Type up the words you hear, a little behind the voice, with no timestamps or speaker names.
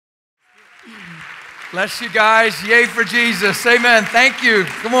Bless you guys. Yay for Jesus. Amen. Thank you.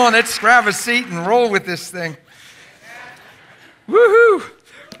 Come on, let's grab a seat and roll with this thing. Woohoo!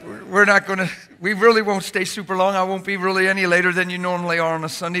 We really won't stay super long. I won't be really any later than you normally are on a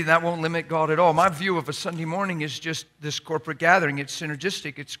Sunday. That won't limit God at all. My view of a Sunday morning is just this corporate gathering. It's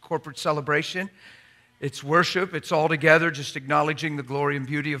synergistic. It's corporate celebration. It's worship. It's all together, just acknowledging the glory and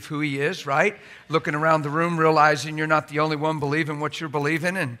beauty of who He is, right? Looking around the room, realizing you're not the only one believing what you're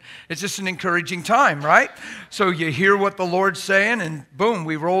believing, and it's just an encouraging time, right? So you hear what the Lord's saying, and boom,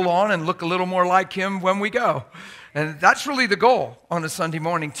 we roll on and look a little more like Him when we go. And that's really the goal on a Sunday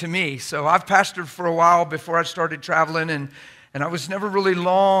morning to me. So I've pastored for a while before I started traveling, and I was never really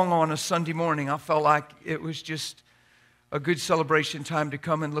long on a Sunday morning. I felt like it was just a good celebration time to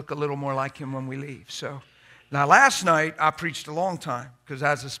come and look a little more like Him when we leave. So now last night I preached a long time because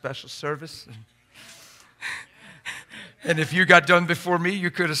that's a special service. And if you got done before me, you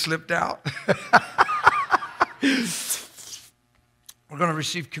could have slipped out. We're going to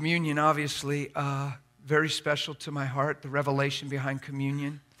receive communion, obviously. Very special to my heart, the revelation behind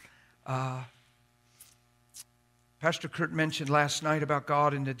communion. Pastor Kurt mentioned last night about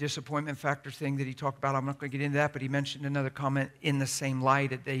God and the disappointment factor thing that he talked about. I'm not going to get into that, but he mentioned another comment in the same light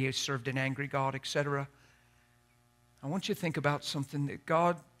that they served an angry God, etc. I want you to think about something that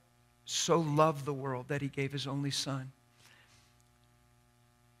God so loved the world that He gave His only Son.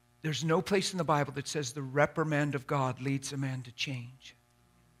 There's no place in the Bible that says the reprimand of God leads a man to change.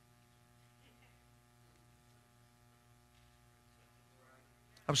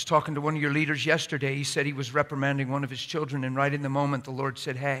 I was talking to one of your leaders yesterday. He said he was reprimanding one of his children, and right in the moment the Lord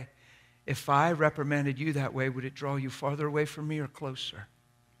said, "Hey, if I reprimanded you that way, would it draw you farther away from me or closer?"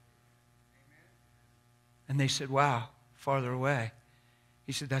 And they said, "Wow, farther away."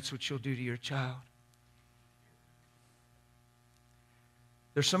 He said, "That's what you'll do to your child."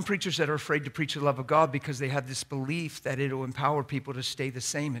 There's some preachers that are afraid to preach the love of God because they have this belief that it'll empower people to stay the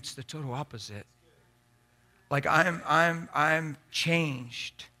same. It's the total opposite. Like I'm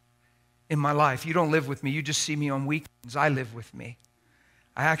changed in my life. You don't live with me. You just see me on weekends. I live with me.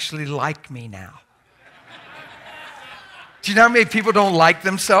 I actually like me now. Do you know how many people don't like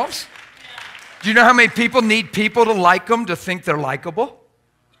themselves? Do you know how many people need people to like them to think they're likable?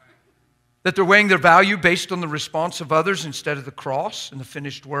 That they're weighing their value based on the response of others instead of the cross and the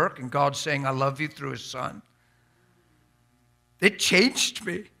finished work and God saying, "I love you" through His Son. It changed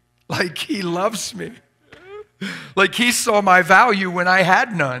me. Like He loves me. Like He saw my value when I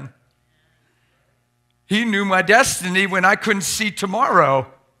had none. He knew my destiny when I couldn't see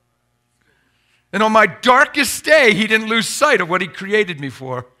tomorrow. And on my darkest day, He didn't lose sight of what He created me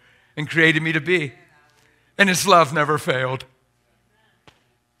for and created me to be. And His love never failed.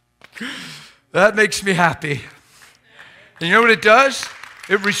 That makes me happy. And you know what it does?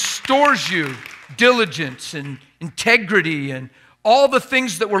 It restores you, diligence and integrity and all the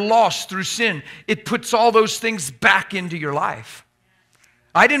things that were lost through sin. It puts all those things back into your life.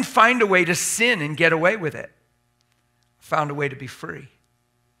 I didn't find a way to sin and get away with it. I found a way to be free.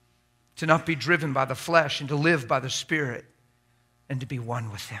 To not be driven by the flesh and to live by the Spirit and to be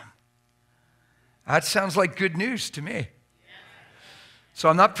one with Him. That sounds like good news to me. So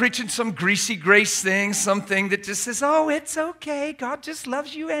I'm not preaching some greasy grace thing, something that just says, "Oh, it's okay. God just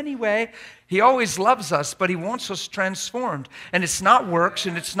loves you anyway." He always loves us, but He wants us transformed. And it's not works,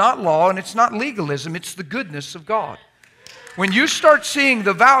 and it's not law, and it's not legalism. It's the goodness of God. When you start seeing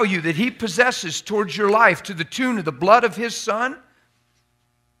the value that He possesses towards your life to the tune of the blood of His Son,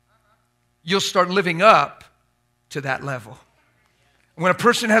 you'll start living up to that level. When a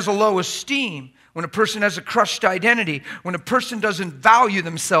person has a low esteem, when a person has a crushed identity, when a person doesn't value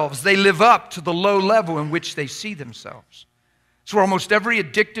themselves, they live up to the low level in which they see themselves. It's where almost every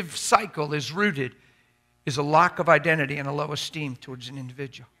addictive cycle is rooted, is a lack of identity and a low esteem towards an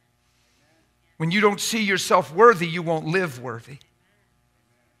individual. When you don't see yourself worthy, you won't live worthy.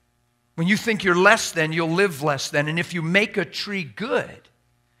 When you think you're less than, you'll live less than. And if you make a tree good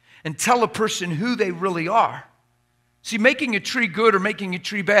and tell a person who they really are, see, making a tree good or making a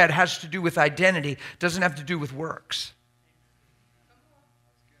tree bad has to do with identity. It doesn't have to do with works.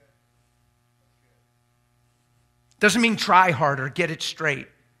 Doesn't mean try harder, get it straight.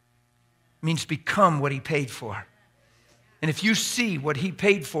 It means become what He paid for. And if you see what He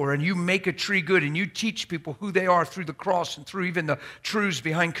paid for and you make a tree good and you teach people who they are through the cross and through even the truths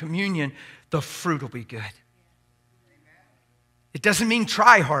behind communion, the fruit will be good. It doesn't mean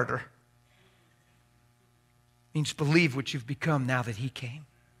try harder. Means believe what you've become now that He came.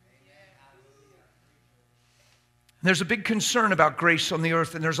 There's a big concern about grace on the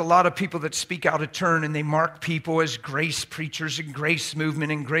earth, and there's a lot of people that speak out of turn, and they mark people as grace preachers and grace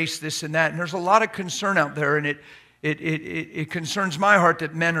movement and grace this and that. And there's a lot of concern out there, and it concerns my heart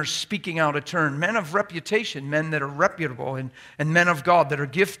that men are speaking out of turn. Men of reputation, men that are reputable, and men of God that are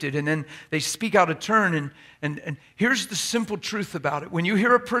gifted, and then they speak out of turn. And here's the simple truth about it. When you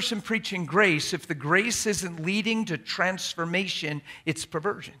hear a person preaching grace, if the grace isn't leading to transformation, it's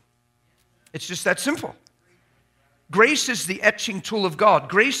perversion. It's just that simple. Grace is the etching tool of God.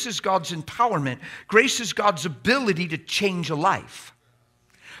 Grace is God's empowerment. Grace is God's ability to change a life.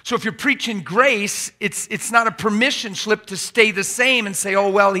 So if you're preaching grace, it's not a permission slip to stay the same and say, oh,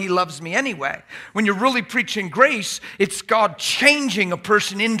 well, he loves me anyway. When you're really preaching grace, it's God changing a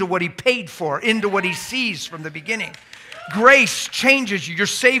person into what he paid for, into what he sees from the beginning. Grace changes you. You're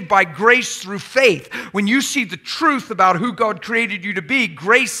saved by grace through faith. When you see the truth about who God created you to be,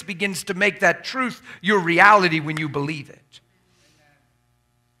 grace begins to make that truth your reality when you believe it.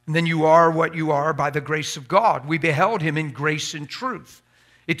 And then you are what you are by the grace of God. We beheld him in grace and truth.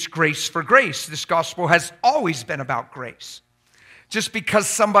 It's grace for grace. This gospel has always been about grace. Just because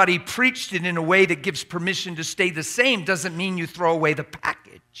somebody preached it in a way that gives permission to stay the same doesn't mean you throw away the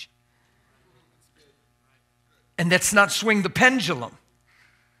package. And let's not swing the pendulum.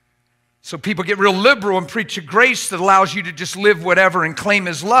 So people get real liberal and preach a grace that allows you to just live whatever and claim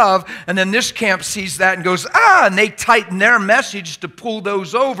his love. And then this camp sees that and goes, and they tighten their message to pull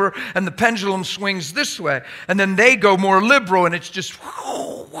those over, and the pendulum swings this way. And then they go more liberal, and it's just,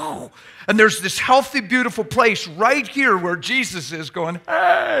 whoa, whoa. And there's this healthy, beautiful place right here where Jesus is going,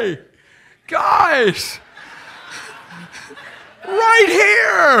 hey, guys, right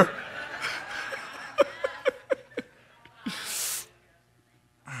here.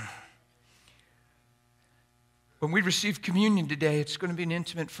 When we receive communion today, it's going to be an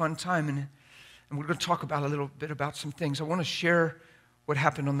intimate, fun time, and we're going to talk about a little bit about some things. I want to share what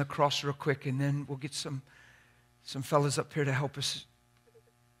happened on the cross real quick, and then we'll get some fellas up here to help us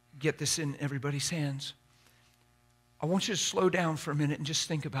get this in everybody's hands. I want you to slow down for a minute and just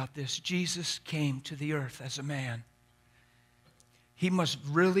think about this. Jesus came to the earth as a man. He must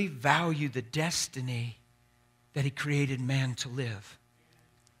really value the destiny that he created man to live.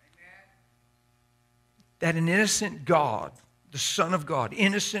 That an innocent God, the Son of God,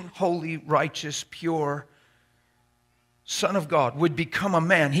 innocent, holy, righteous, pure Son of God would become a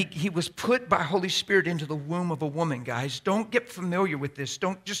man. He was put by Holy Spirit into the womb of a woman, guys. Don't get familiar with this.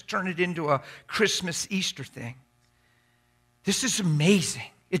 Don't just turn it into a Christmas, Easter thing. This is amazing.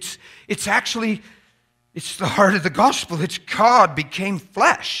 It's the heart of the gospel. It's God became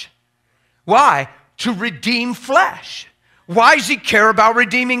flesh. Why? To redeem flesh. Why does he care about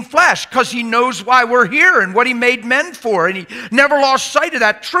redeeming flesh? Because he knows why we're here and what he made men for. And he never lost sight of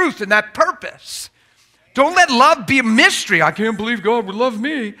that truth and that purpose. Don't let love be a mystery. I can't believe God would love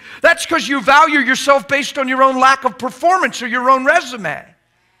me. That's because you value yourself based on your own lack of performance or your own resume.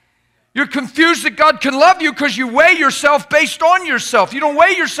 You're confused that God can love you because you weigh yourself based on yourself. You don't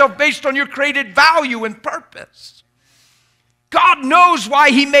weigh yourself based on your created value and purpose. God knows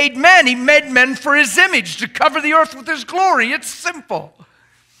why he made men. He made men for his image, to cover the earth with his glory. It's simple.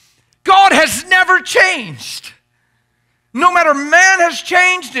 God has never changed. No matter man has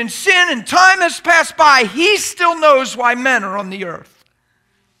changed and sin and time has passed by, he still knows why men are on the earth.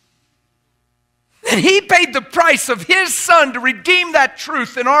 And he paid the price of his son to redeem that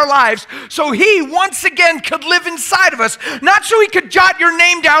truth in our lives so he once again could live inside of us. Not so he could jot your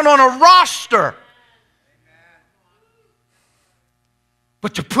name down on a roster,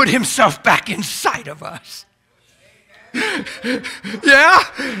 but to put himself back inside of us. Yeah?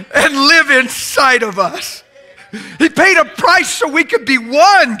 And live inside of us. He paid a price so we could be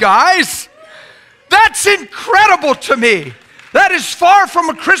one, guys. That's incredible to me. That is far from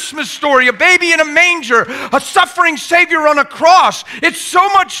a Christmas story, a baby in a manger, a suffering Savior on a cross. It's so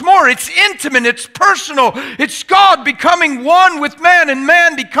much more. It's intimate. It's personal. It's God becoming one with man and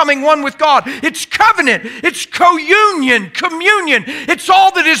man becoming one with God. It's covenant. It's co-union, communion. It's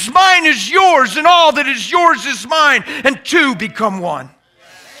all that is mine is yours, and all that is yours is mine, and two become one.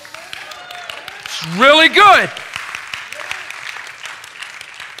 It's really good.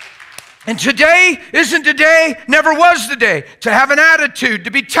 And today isn't the day, never was the day, to have an attitude,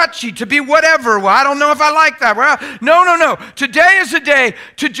 to be touchy, to be whatever. Well, I don't know if I like that. Well, no. Today is a day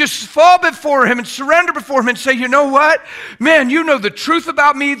to just fall before him and surrender before him and say, you know what? Man, you know the truth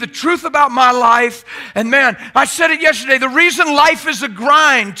about me, the truth about my life. And man, I said it yesterday, the reason life is a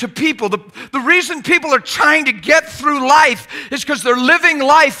grind to people, the reason people are trying to get through life is because they're living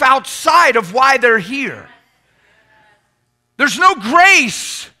life outside of why they're here. There's no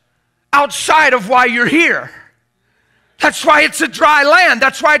grace outside of why you're here. That's why it's a dry land.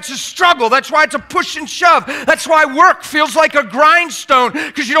 That's why it's a struggle. That's why it's a push and shove. That's why work feels like a grindstone,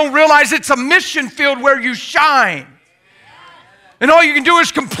 because you don't realize it's a mission field where you shine. And all you can do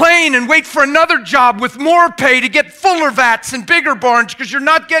is complain and wait for another job with more pay to get fuller vats and bigger barns because you're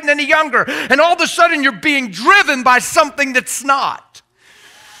not getting any younger. And all of a sudden you're being driven by something that's not.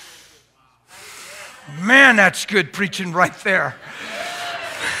 Man, that's good preaching right there.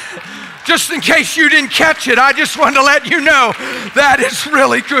 Just in case you didn't catch it, I just wanted to let you know that is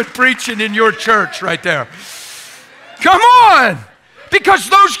really good preaching in your church right there. Come on! Because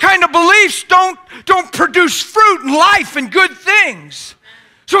those kind of beliefs don't produce fruit and life and good things.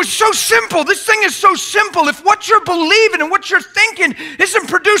 So it's so simple. This thing is so simple. If what you're believing and what you're thinking isn't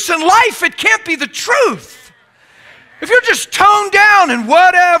producing life, it can't be the truth. If you're just toned down and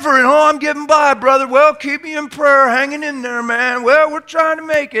whatever, and I'm getting by, brother, well, keep me in prayer, hanging in there, man. Well, we're trying to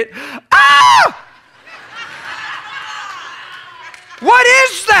make it. Ah! What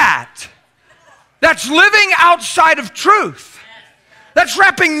is that? That's living outside of truth. That's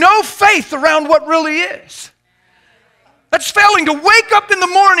wrapping no faith around what really is. That's failing to wake up in the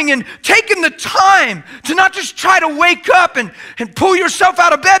morning and taking the time to not just try to wake up and pull yourself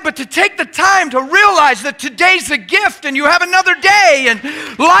out of bed, but to take the time to realize that today's a gift and you have another day, and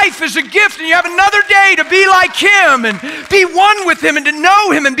life is a gift and you have another day to be like Him and be one with Him and to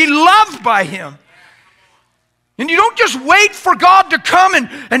know Him and be loved by Him. And you don't just wait for God to come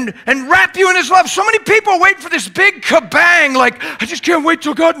and wrap you in His love. So many people wait for this big kabang, like, I just can't wait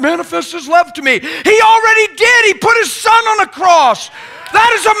till God manifests His love to me. He already did. He put His Son on the cross.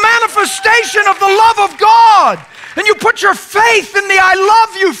 That is a manifestation of the love of God. And you put your faith in the I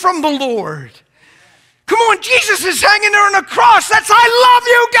love you from the Lord. Come on, Jesus is hanging there on a cross. That's I love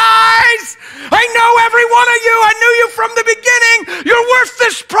you guys. I know every one of you. I knew you from the beginning. You're worth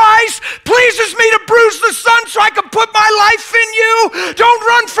this price. Pleases me to bruise the Son so I can put my life in you. Don't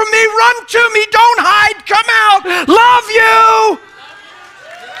run from me. Run to me. Don't hide. Come out. Love you.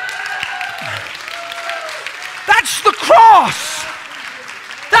 That's the cross.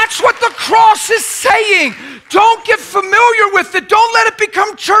 That's what the cross is saying. Don't get familiar with it. Don't let it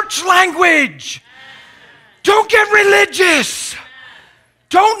become church language. Don't get religious.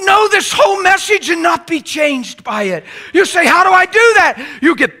 Don't know this whole message and not be changed by it. You say, how do I do that?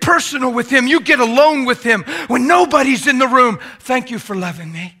 You get personal with Him. You get alone with Him when nobody's in the room. Thank you for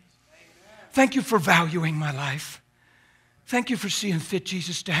loving me. Thank you for valuing my life. Thank you for seeing fit,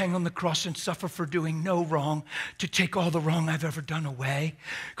 Jesus, to hang on the cross and suffer for doing no wrong, to take all the wrong I've ever done away.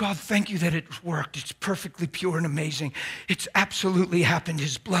 God, thank you that it worked. It's perfectly pure and amazing. It's absolutely happened.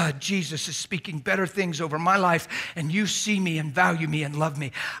 His blood, Jesus, is speaking better things over my life, and you see me and value me and love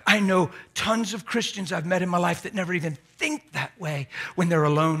me. I know tons of Christians I've met in my life that never even think that way when they're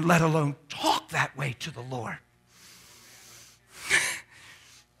alone, let alone talk that way to the Lord.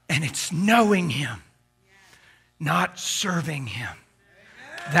 And it's knowing Him, not serving Him,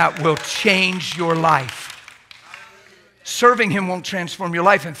 that will change your life. Serving Him won't transform your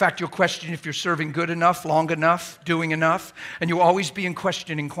life. In fact, you'll question if you're serving good enough, long enough, doing enough, and you'll always be in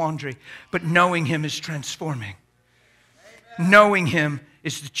question and quandary. But knowing Him is transforming. Knowing Him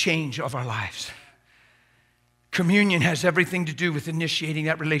is the change of our lives. Communion has everything to do with initiating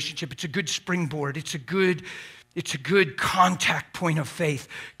that relationship. It's a good springboard. It's a good contact point of faith.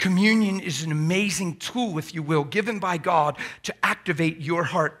 Communion is an amazing tool, if you will, given by God to activate your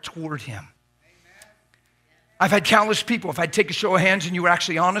heart toward Him. I've had countless people, if I'd take a show of hands and you were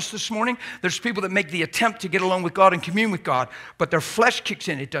actually honest this morning, there's people that make the attempt to get along with God and commune with God, but their flesh kicks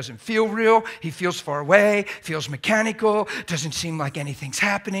in. It doesn't feel real. He feels far away, feels mechanical, doesn't seem like anything's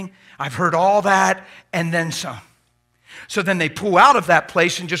happening. I've heard all that and then some. So then they pull out of that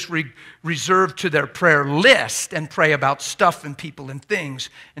place and just reserve to their prayer list and pray about stuff and people and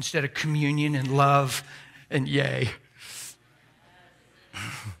things instead of communion and love and yay.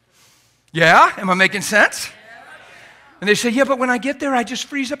 Yeah? Am I making sense? And they say, yeah, but when I get there, I just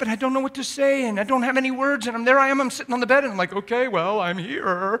freeze up and I don't know what to say and I don't have any words and I'm sitting on the bed and I'm like, okay, well, I'm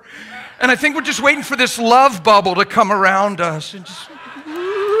here. And I think we're just waiting for this love bubble to come around us and just...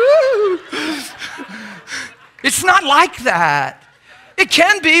 It's not like that. It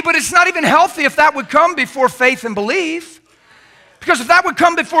can be, but it's not even healthy if that would come before faith and belief. Because if that would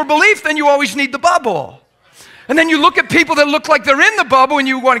come before belief, then you always need the bubble. And then you look at people that look like they're in the bubble and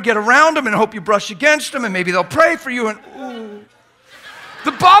you want to get around them and hope you brush against them and maybe they'll pray for you and, ooh,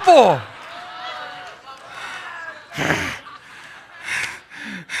 the bubble.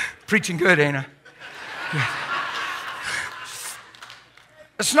 Preaching good, ain't I?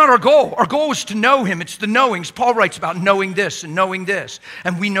 That's not our goal. Our goal is to know him. It's the knowings. Paul writes about knowing this, and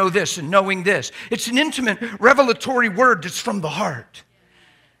we know this and knowing this. It's an intimate, revelatory word that's from the heart.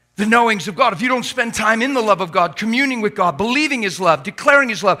 The knowings of God. If you don't spend time in the love of God, communing with God, believing his love, declaring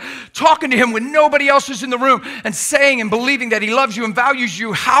his love, talking to him when nobody else is in the room, and saying and believing that he loves you and values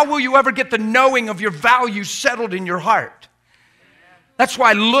you, how will you ever get the knowing of your values settled in your heart? That's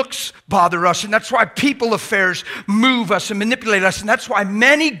why looks bother us, and that's why people affairs move us and manipulate us, and that's why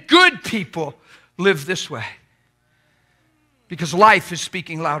many good people live this way. Because life is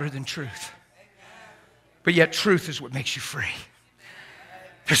speaking louder than truth. But yet truth is what makes you free.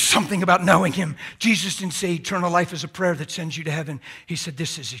 There's something about knowing him. Jesus didn't say eternal life is a prayer that sends you to heaven. He said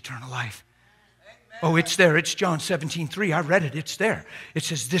this is eternal life. Oh, it's there. It's John 17:3. I read it. It's there. It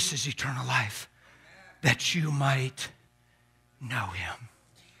says this is eternal life, that you might know him.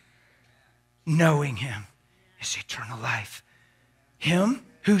 Knowing him is eternal life. Him?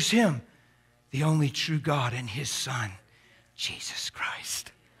 Who's him? The only true God and his Son, Jesus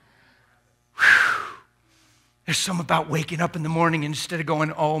Christ. Whew. There's something about waking up in the morning and instead of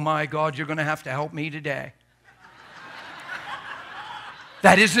going, oh my God, you're going to have to help me today.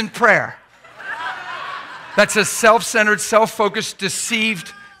 That isn't prayer. That's a self-centered, self-focused,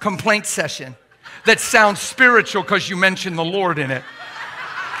 deceived complaint session that sounds spiritual because you mentioned the Lord in it.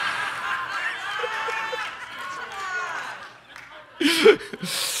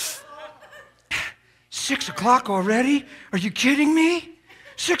 Six o'clock already? Are you kidding me?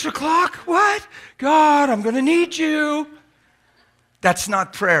 6 o'clock? What? God, I'm going to need you. That's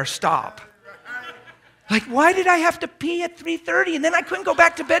not prayer. Stop. Like, why did I have to pee at 3:30 and then I couldn't go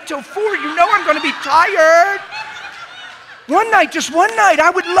back to bed till 4? You know I'm going to be tired. Just one night, I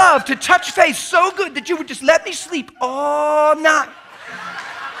would love to touch faith so good that you would just let me sleep all night.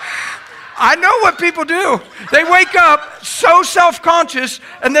 I know what people do. They wake up so self-conscious,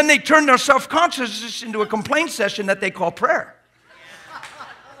 and then they turn their self-consciousness into a complaint session that they call prayer.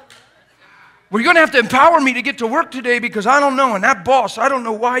 Well, you're going to have to empower me to get to work today because I don't know. And that boss, I don't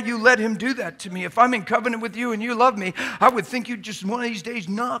know why you let him do that to me. If I'm in covenant with you and you love me, I would think you'd just one of these days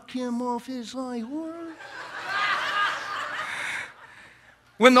knock him off his high horse.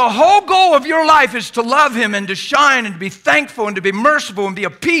 When the whole goal of your life is to love him and to shine and to be thankful and to be merciful and be a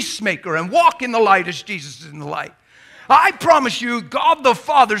peacemaker and walk in the light as Jesus is in the light. I promise you, God the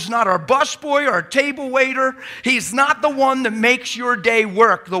Father's not our busboy or our table waiter. He's not the one that makes your day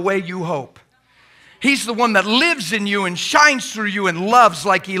work the way you hope. He's the one that lives in you and shines through you and loves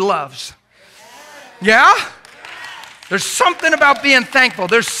like he loves. Yeah? There's something about being thankful.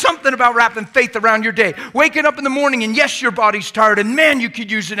 There's something about wrapping faith around your day. Waking up in the morning and yes, your body's tired and man, you could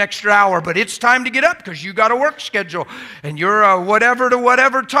use an extra hour, but it's time to get up because you got a work schedule and you're a whatever to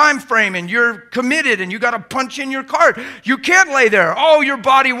whatever time frame and you're committed and you got to punch in your card. You can't lay there. Oh, your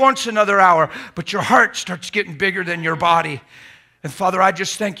body wants another hour, but your heart starts getting bigger than your body. And Father, I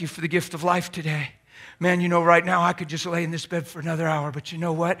just thank you for the gift of life today. Man, you know, right now I could just lay in this bed for another hour, but you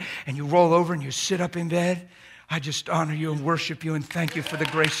know what? And you roll over and you sit up in bed. I just honor you and worship you and thank you for the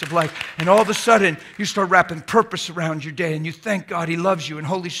grace of life. And all of a sudden, you start wrapping purpose around your day and you thank God he loves you. And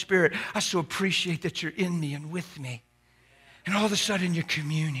Holy Spirit, I so appreciate that you're in me and with me. And all of a sudden, you're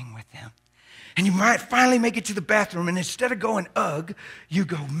communing with him. And you might finally make it to the bathroom and instead of going, ugh, you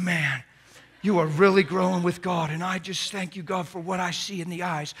go, man, you are really growing with God. And I just thank you, God, for what I see in the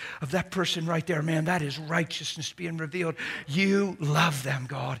eyes of that person right there. Man, that is righteousness being revealed. You love them,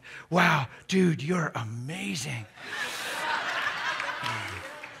 God. Wow, dude, you're amazing.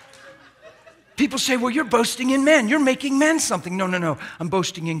 People say, well, you're boasting in men. You're making men something. No, no, no. I'm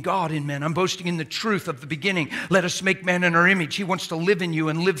boasting in God in men. I'm boasting in the truth of the beginning. Let us make man in our image. He wants to live in you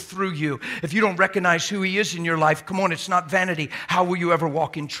and live through you. If you don't recognize who he is in your life, come on, it's not vanity. How will you ever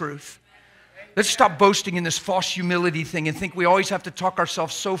walk in truth? Let's stop boasting in this false humility thing and think we always have to talk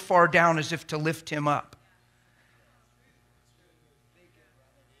ourselves so far down as if to lift him up.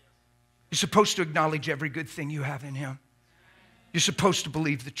 You're supposed to acknowledge every good thing you have in him. You're supposed to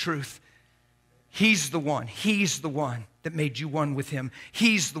believe the truth. He's the one that made you one with him.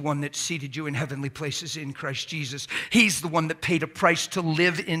 He's the one that seated you in heavenly places in Christ Jesus. He's the one that paid a price to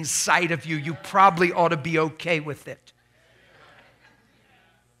live inside of you. You probably ought to be okay with it.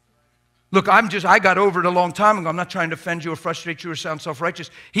 Look, I got over it a long time ago. I'm not trying to offend you or frustrate you or sound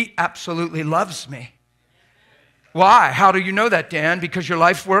self-righteous. He absolutely loves me. Why? How do you know that, Dan? Because your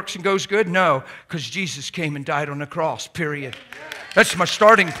life works and goes good? No, because Jesus came and died on the cross, period. That's my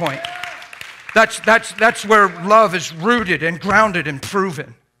starting point. That's where love is rooted and grounded and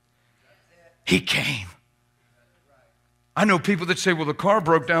proven. He came. I know people that say, well, the car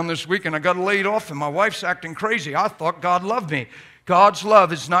broke down this week and I got laid off and my wife's acting crazy. I thought God loved me. God's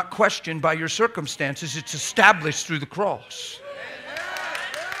love is not questioned by your circumstances. It's established through the cross.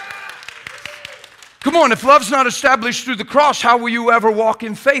 Come on, if love's not established through the cross, how will you ever walk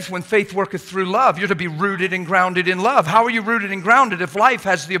in faith when faith worketh through love? You're to be rooted and grounded in love. How are you rooted and grounded if life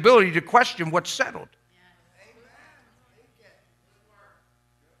has the ability to question what's settled?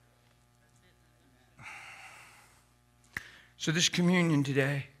 So this communion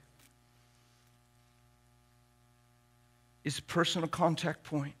today is a personal contact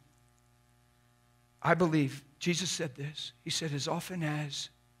point. I believe Jesus said this. He said, as often as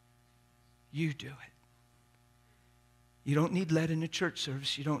you do it. You don't need led in a church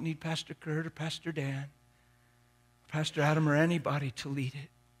service. You don't need Pastor Kurt or Pastor Dan, or Pastor Adam or anybody to lead it.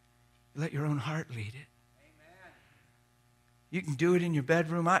 You let your own heart lead it. Amen. You can do it in your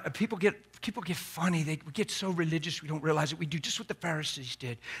bedroom. People get funny. They get so religious we don't realize it. We do just what the Pharisees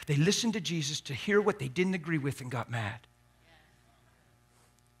did. They listened to Jesus to hear what they didn't agree with and got mad.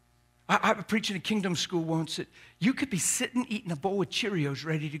 I was preaching at Kingdom School once that you could be sitting eating a bowl of Cheerios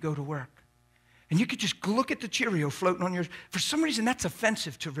ready to go to work. And you could just look at the Cheerio floating on yours. For some reason, that's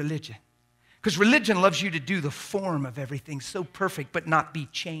offensive to religion. Because religion loves you to do the form of everything so perfect, but not be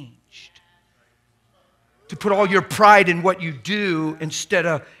changed. To put all your pride in what you do instead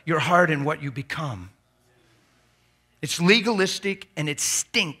of your heart in what you become. It's legalistic and it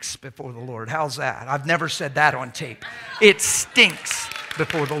stinks before the Lord. How's that? I've never said that on tape. It stinks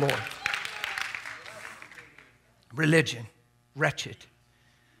before the Lord. Religion, wretched.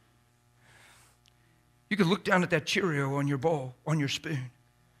 You could look down at that Cheerio on your bowl, on your spoon,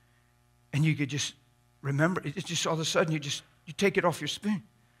 and you could just remember, it's just all of a sudden you take it off your spoon.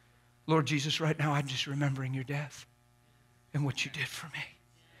 Lord Jesus, right now I'm just remembering your death and what you did for me.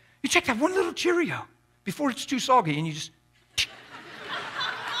 You take that one little Cheerio before it's too soggy and you just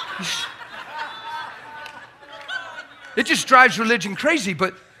it just drives religion crazy,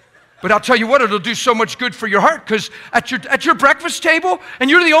 but I'll tell you what, it'll do so much good for your heart, because at your breakfast table,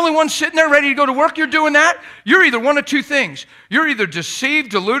 and you're the only one sitting there ready to go to work, you're doing that, you're either one of two things. You're either deceived,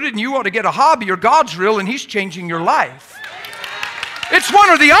 deluded, and you ought to get a hobby, or God's real and He's changing your life. It's one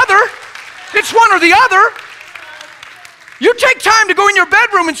or the other. It's one or the other. You take time to go in your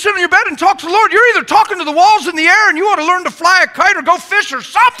bedroom and sit on your bed and talk to the Lord. You're either talking to the walls in the air and you ought to learn to fly a kite or go fish or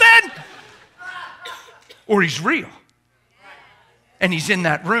something, or He's real. And He's in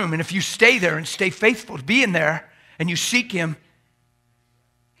that room. And if you stay there and stay faithful to be in there and you seek Him,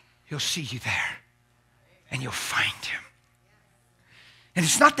 He'll see you there and you'll find Him. And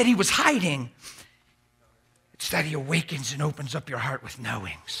it's not that He was hiding. It's that He awakens and opens up your heart with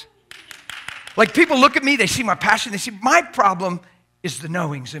knowings. Like people look at me, they see my passion, they see my problem is the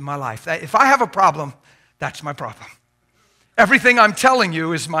knowings in my life. If I have a problem, that's my problem. Everything I'm telling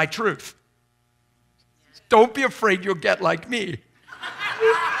you is my truth. Don't be afraid you'll get like me.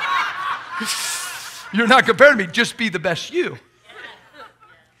 You're not compared to me. Just be the best you.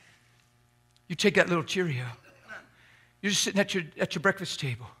 You take that little Cheerio. You're just sitting at your breakfast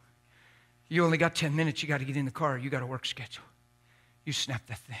table. You only got 10 minutes. You got to get in the car. You got a work schedule. You snap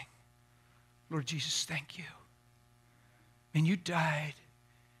that thing. Lord Jesus, thank you. And you died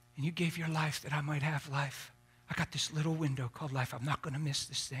and you gave your life that I might have life. I got this little window called life. I'm not going to miss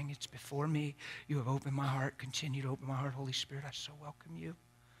this thing. It's before me. You have opened my heart. Continue to open my heart. Holy Spirit, I so welcome you.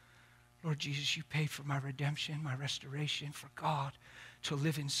 Lord Jesus, you paid for my redemption, my restoration, for God to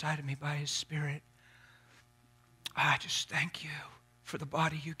live inside of me by His Spirit. I just thank you for the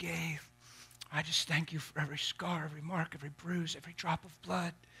body you gave. I just thank you for every scar, every mark, every bruise, every drop of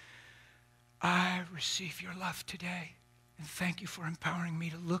blood. I receive your love today. And thank you for empowering me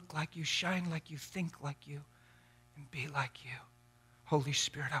to look like you, shine like you, think like you, and be like you. Holy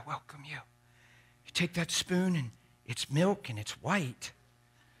Spirit, I welcome you. You take that spoon and it's milk and it's white.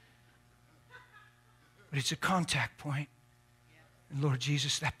 But it's a contact point. And Lord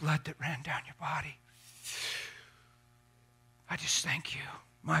Jesus, that blood that ran down your body, I just thank you.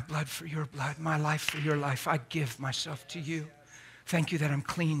 My blood for your blood, my life for your life. I give myself to you. Thank you that I'm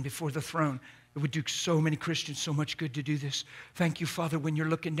clean before the throne. It would do so many Christians so much good to do this. Thank you, Father, when you're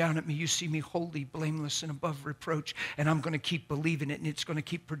looking down at me, you see me holy, blameless, and above reproach, and I'm going to keep believing it, and it's going to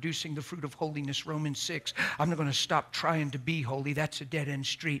keep producing the fruit of holiness, Romans 6. I'm not going to stop trying to be holy. That's a dead-end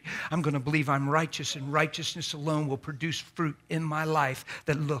street. I'm going to believe I'm righteous, and righteousness alone will produce fruit in my life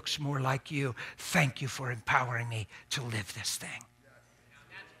that looks more like you. Thank you for empowering me to live this thing.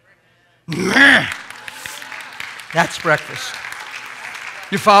 That's breakfast.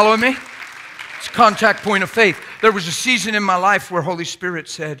 You following me? It's a contact point of faith. There was a season in my life where Holy Spirit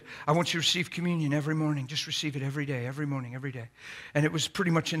said, I want you to receive communion every morning. Just receive it every day, every morning, every day. And it was pretty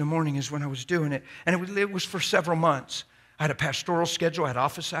much in the morning is when I was doing it. And it was for several months. I had a pastoral schedule, I had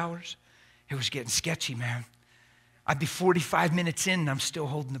office hours. It was getting sketchy, man. I'd be 45 minutes in and I'm still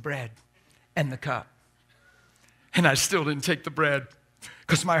holding the bread and the cup. And I still didn't take the bread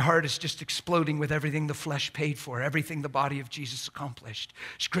because my heart is just exploding with everything the flesh paid for, everything the body of Jesus accomplished.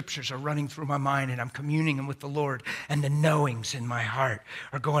 Scriptures are running through my mind and I'm communing with the Lord, and the knowings in my heart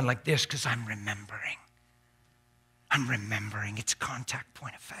are going like this because I'm remembering. I'm remembering. It's a contact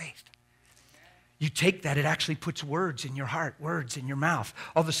point of faith. You take that, it actually puts words in your heart, words in your mouth.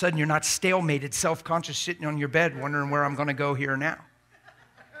 All of a sudden, you're not stalemated, self-conscious, sitting on your bed wondering where I'm going to go here now.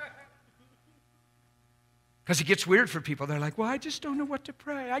 Because it gets weird for people. They're like, well, I just don't know what to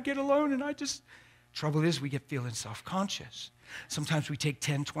pray. I get alone and Trouble is, we get feeling self-conscious. Sometimes we take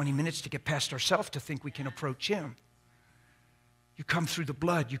 10, 20 minutes to get past ourselves to think we can approach him. You come through the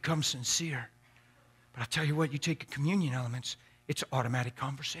blood, you come sincere. But I'll tell you what, you take the communion elements, it's automatic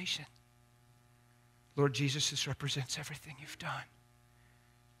conversation. Lord Jesus, this represents everything you've done.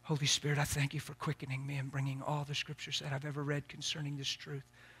 Holy Spirit, I thank you for quickening me and bringing all the scriptures that I've ever read concerning this truth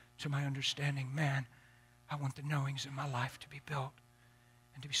to my understanding. Man, I want the knowings in my life to be built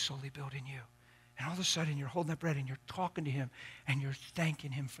and to be solely built in you. And all of a sudden, you're holding that bread and you're talking to him and you're thanking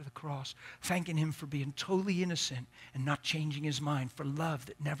him for the cross, thanking him for being totally innocent and not changing his mind, for love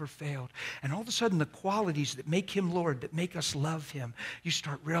that never failed. And all of a sudden, the qualities that make him Lord, that make us love him, you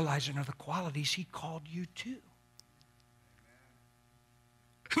start realizing are the qualities he called you to.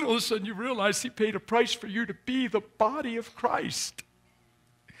 And all of a sudden, you realize he paid a price for you to be the body of Christ.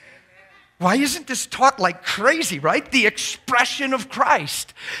 Why isn't this taught like crazy, right? The expression of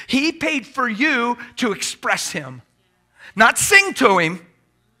Christ. He paid for you to express him. Not sing to him.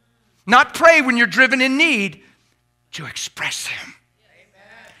 Not pray when you're driven in need. To express him.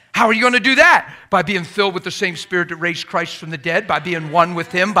 How are you going to do that? By being filled with the same Spirit that raised Christ from the dead, by being one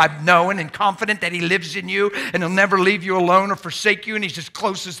with him, by knowing and confident that he lives in you and he'll never leave you alone or forsake you, and he's as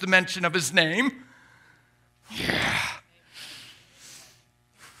close as the mention of his name. Yeah.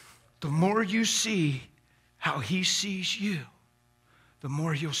 The more you see how he sees you, the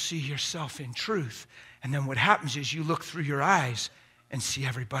more you'll see yourself in truth. And then what happens is you look through your eyes and see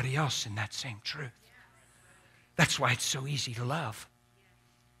everybody else in that same truth. That's why it's so easy to love.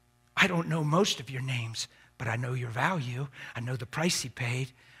 I don't know most of your names, but I know your value. I know the price he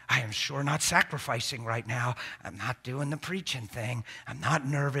paid. I am sure not sacrificing right now. I'm not doing the preaching thing. I'm not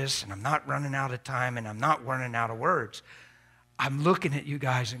nervous, and I'm not running out of time, and I'm not running out of words. I'm looking at you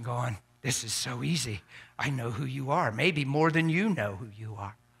guys and going, this is so easy. I know who you are. Maybe more than you know who you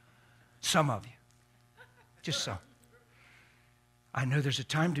are. Some of you. Just some. I know there's a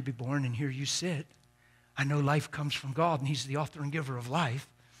time to be born, and here you sit. I know life comes from God, and he's the author and giver of life.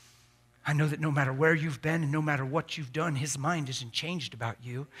 I know that no matter where you've been and no matter what you've done, his mind isn't changed about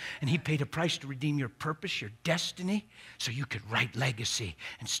you. And he paid a price to redeem your purpose, your destiny, so you could write legacy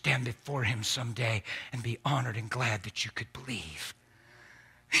and stand before him someday and be honored and glad that you could believe.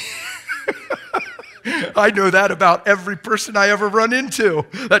 I know that about every person I ever run into.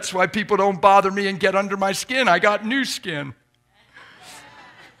 That's why people don't bother me and get under my skin. I got new skin.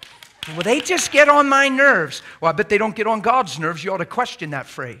 Well, they just get on my nerves. Well, I bet they don't get on God's nerves. You ought to question that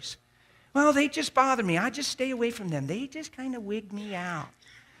phrase. Well, they just bother me. I just stay away from them. They just kind of wig me out.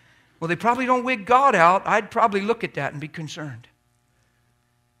 Well, they probably don't wig God out. I'd probably look at that and be concerned.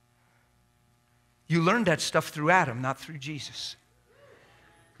 You learned that stuff through Adam, not through Jesus.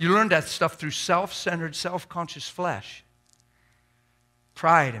 You learned that stuff through self-centered, self-conscious flesh.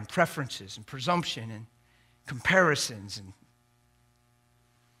 Pride and preferences and presumption and comparisons and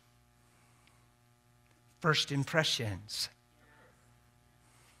first impressions.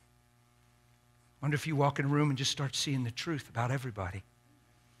 Wonder if you walk in a room and just start seeing the truth about everybody.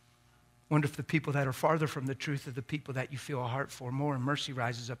 Wonder if the people that are farther from the truth are the people that you feel a heart for more, and mercy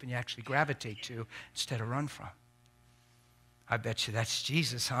rises up and you actually gravitate to instead of run from. I bet you that's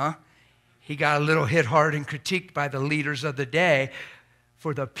Jesus, huh? He got a little hit hard and critiqued by the leaders of the day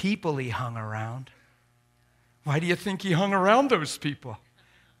for the people he hung around. Why do you think he hung around those people?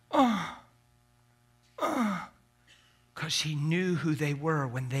 Because he knew who they were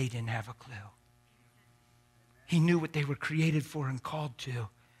when they didn't have a clue. He knew what they were created for and called to,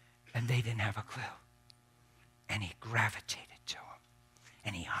 and they didn't have a clue. And he gravitated to them,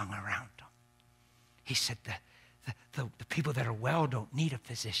 and he hung around them. He said the people that are well don't need a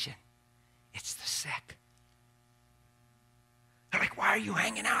physician. It's the sick. They're like, why are you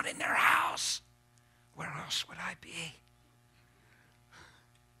hanging out in their house? Where else would I be?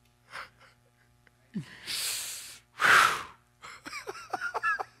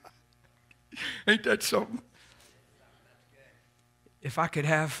 Ain't that something? If I could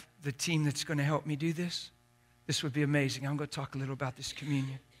have the team that's going to help me do this This would be amazing. I'm going to talk a little about this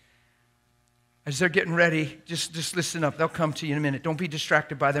communion. As they're getting ready, just listen up. They'll come to you in a minute. Don't be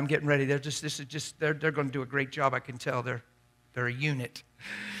distracted by them getting ready. They're going to do a great job. I can tell they're a unit.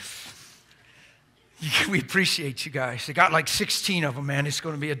 We appreciate you guys. They got like 16 of them, man. It's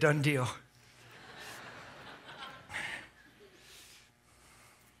going to be a done deal.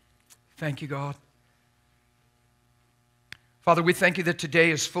 Thank you, God. Father, we thank you that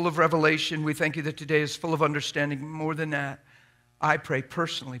today is full of revelation. We thank you that today is full of understanding. More than that, I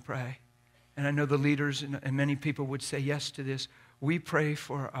personally pray, and I know the leaders and many people would say yes to this. We pray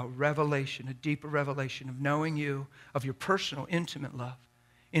for a revelation, a deeper revelation of knowing you, of your personal, intimate love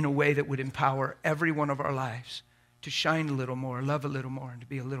in a way that would empower every one of our lives to shine a little more, love a little more, and to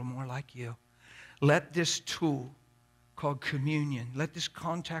be a little more like you. Let this tool called communion, let this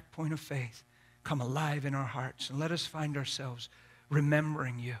contact point of faith come alive in our hearts, and let us find ourselves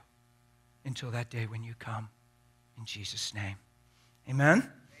remembering you until that day when you come. In Jesus' name. Amen?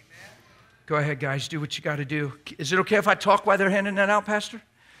 Amen. Go ahead, guys. Do what you got to do. Is it okay if I talk while they're handing that out, Pastor?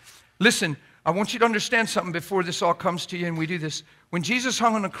 Listen, I want you to understand something before this all comes to you and we do this. When Jesus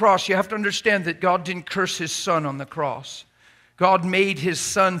hung on the cross, you have to understand that God didn't curse his son on the cross. God made his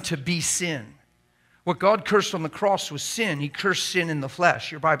son to be sin. What God cursed on the cross was sin. He cursed sin in the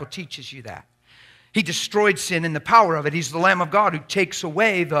flesh. Your Bible teaches you that. He destroyed sin in the power of it. He's the Lamb of God who takes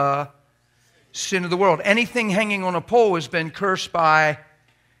away the sin of the world. Anything hanging on a pole has been cursed by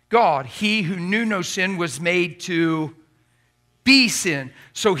God. He who knew no sin was made to be sin.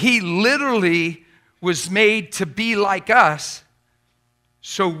 So he literally was made to be like us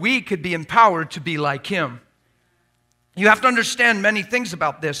so we could be empowered to be like him. You have to understand many things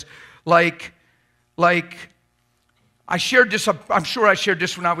about this. Like I shared this, I'm sure I shared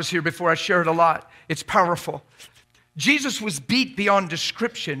this when I was here before. I share it a lot. It's powerful. Jesus was beat beyond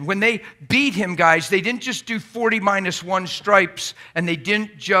description. When they beat him, guys, they didn't just do 40-1 stripes, and they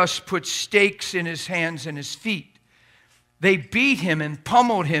didn't just put stakes in his hands and his feet. They beat him and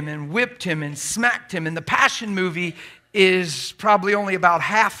pummeled him and whipped him and smacked him. And the Passion movie is probably only about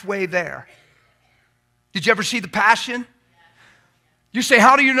halfway there. Did you ever see The Passion? You say,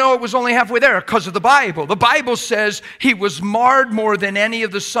 how do you know it was only halfway there? Because of the Bible. The Bible says he was marred more than any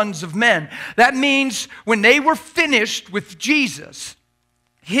of the sons of men. That means when they were finished with Jesus,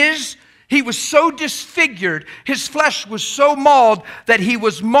 he was so disfigured, his flesh was so mauled that he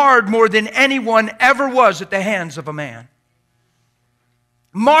was marred more than anyone ever was at the hands of a man.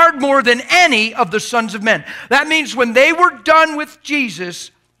 Marred more than any of the sons of men. That means when they were done with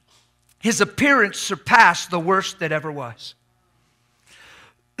Jesus, his appearance surpassed the worst that ever was.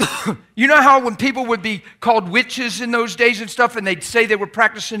 You know how when people would be called witches in those days and stuff, and they'd say they were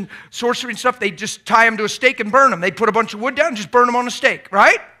practicing sorcery and stuff, they'd just tie them to a stake and burn them. They'd put a bunch of wood down and just burn them on a stake,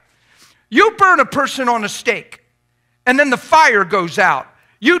 right? You burn a person on a stake, and then the fire goes out.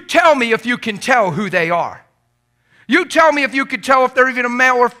 You tell me if you can tell who they are. You tell me if you could tell if they're even a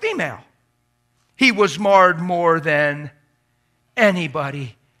male or female. He was marred more than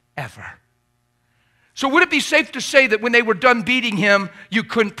anybody ever. So would it be safe to say that when they were done beating him, you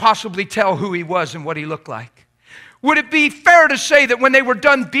couldn't possibly tell who he was and what he looked like? Would it be fair to say that when they were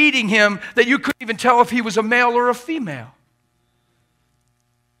done beating him, that you couldn't even tell if he was a male or a female?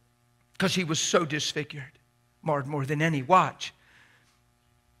 Because he was so disfigured, marred more than any. Watch.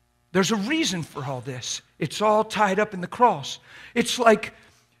 There's a reason for all this. It's all tied up in the cross. It's like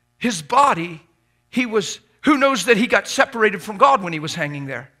his body, who knows that he got separated from God when he was hanging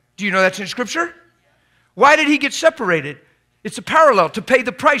there? Do you know that's in Scripture? Why did he get separated? It's a parallel to pay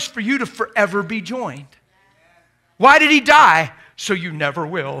the price for you to forever be joined. Why did he die? So you never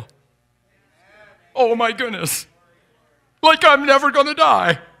will. Oh my goodness. Like I'm never going to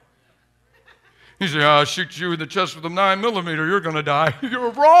die. He said, I'll shoot you in the chest with a 9mm, you're going to die.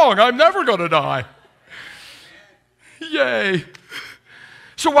 You're wrong, I'm never going to die. Yay.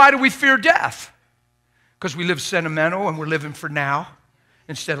 So why do we fear death? Because we live sentimental and we're living for now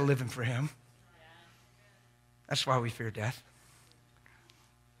instead of living for him. That's why we fear death.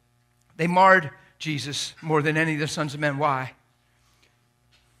 They marred Jesus more than any of the sons of men. Why?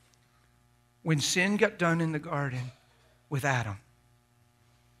 When sin got done in the garden with Adam,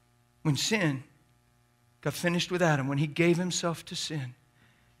 when sin got finished with Adam, when he gave himself to sin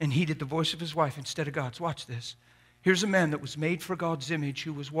and heeded the voice of his wife instead of God's. Watch this. Here's a man that was made for God's image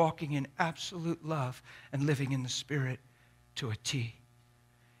who was walking in absolute love and living in the Spirit to a T.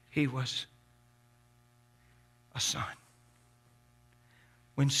 He was a son.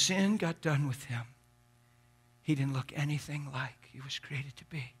 When sin got done with him, he didn't look anything like he was created to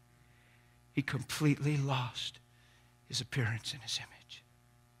be. He completely lost his appearance and his image.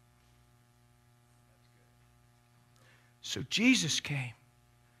 So Jesus came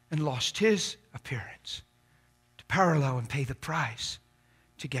and lost his appearance to parallel and pay the price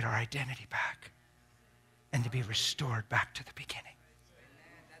to get our identity back and to be restored back to the beginning.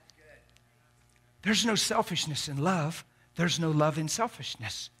 There's no selfishness in love. There's no love in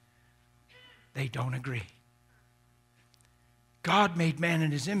selfishness. They don't agree. God made man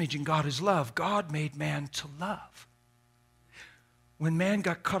in his image, and God is love. God made man to love. When man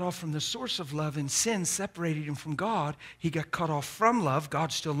got cut off from the source of love and sin separated him from God, he got cut off from love.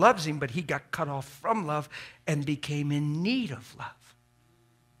 God still loves him, but he got cut off from love and became in need of love.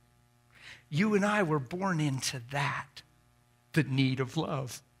 You and I were born into that, the need of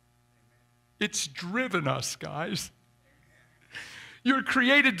love. It's driven us, guys. You're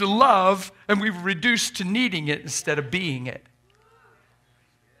created to love, and we've reduced to needing it instead of being it.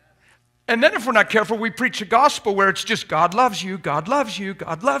 And then if we're not careful, we preach a gospel where it's just God loves you, God loves you,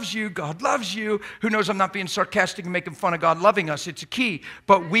 God loves you, God loves you. Who knows, I'm not being sarcastic and making fun of God loving us. It's a key.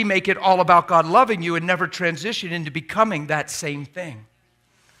 But we make it all about God loving you and never transition into becoming that same thing.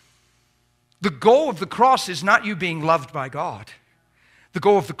 The goal of the cross is not you being loved by God. The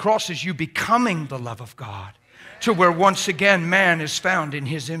goal of the cross is you becoming the love of God, to where once again man is found in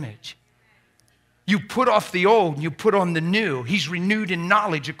his image. You put off the old and you put on the new. He's renewed in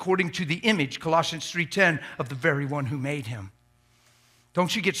knowledge according to the image, Colossians 3:10, of the very one who made him.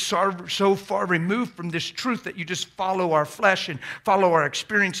 Don't you get so far removed from this truth that you just follow our flesh and follow our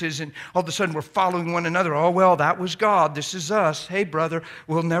experiences, and all of a sudden we're following one another. Oh, well, that was God. This is us. Hey, brother,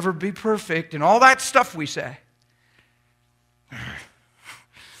 we'll never be perfect, and all that stuff we say. I'm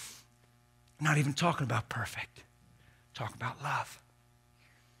not even talking about perfect. I'm talking about love.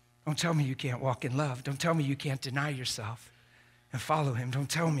 Don't tell me you can't walk in love. Don't tell me you can't deny yourself and follow him. Don't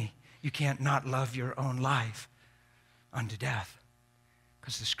tell me you can't not love your own life unto death,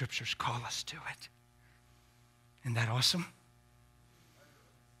 because the scriptures call us to it. Isn't that awesome?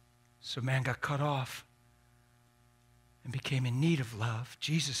 So man got cut off and became in need of love.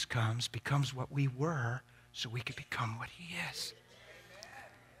 Jesus comes, becomes what we were, so we could become what he is.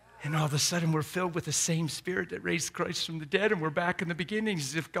 And all of a sudden, we're filled with the same Spirit that raised Christ from the dead, and we're back in the beginning,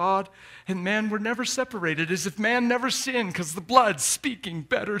 as if God and man were never separated, as if man never sinned, because the blood's speaking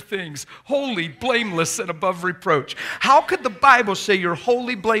better things, holy, blameless, and above reproach. How could the Bible say you're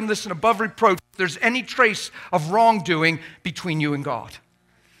holy, blameless, and above reproach if there's any trace of wrongdoing between you and God?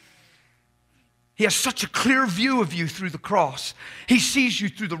 He has such a clear view of you through the cross. He sees you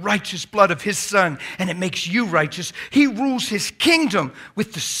through the righteous blood of his Son, and it makes you righteous. He rules his kingdom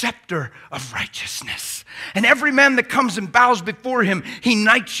with the scepter of righteousness. And every man that comes and bows before him, he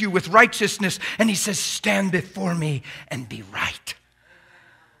knights you with righteousness, and he says, stand before me and be right.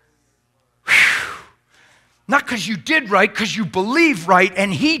 Whew. Not because you did right, because you believe right,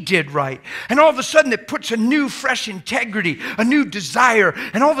 and he did right. And all of a sudden it puts a new, fresh integrity, a new desire,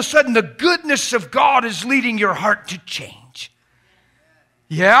 and all of a sudden the goodness of God is leading your heart to change.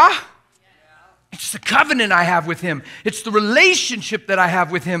 Yeah? It's the covenant I have with him. It's the relationship that I have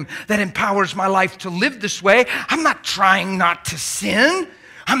with him that empowers my life to live this way. I'm not trying not to sin.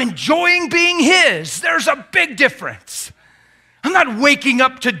 I'm enjoying being his. There's a big difference. I'm not waking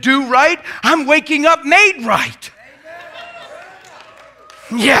up to do right. I'm waking up made right.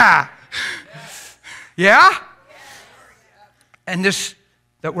 Yeah. Yeah? And this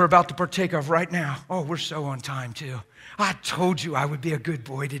that we're about to partake of right now, oh, we're so on time too. I told you I would be a good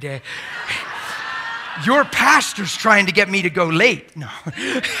boy today. Your pastor's trying to get me to go late. No.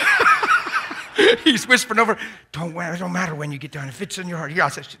 He's whispering over, it don't matter when you get done. If it's in your heart, I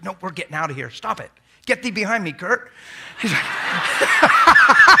said, no, we're getting out of here. Stop it. Get thee behind me, Kurt. He's like,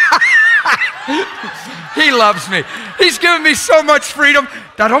 he loves me. He's given me so much freedom.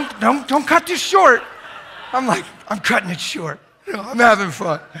 Now don't cut this short. I'm like, I'm cutting it short. You know, I'm having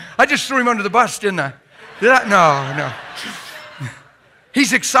fun. I just threw him under the bus, didn't I? Did I? No.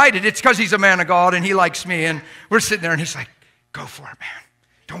 He's excited. It's because he's a man of God and he likes me. And we're sitting there and he's like, go for it, man.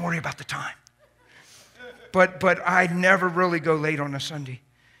 Don't worry about the time. But I never really go late on a Sunday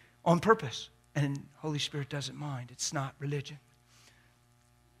on purpose. And Holy Spirit doesn't mind. It's not religion.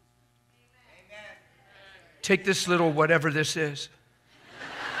 Amen. Take this little whatever this is.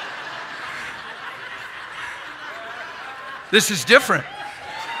 This is different.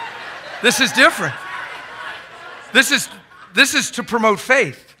 This is different. This is to promote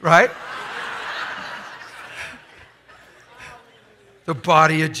faith, right? The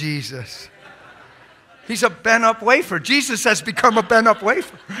body of Jesus. He's a bent-up wafer. Jesus has become a bent-up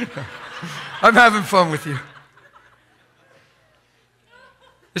wafer. I'm having fun with you.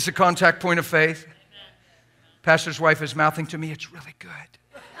 This is a contact point of faith. Pastor's wife is mouthing to me, it's really good.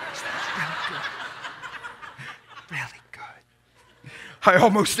 It's really good. Really good. I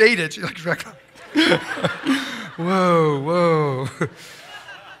almost ate it. She's like, whoa.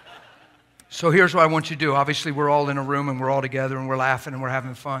 So here's what I want you to do. Obviously, we're all in a room and we're all together and we're laughing and we're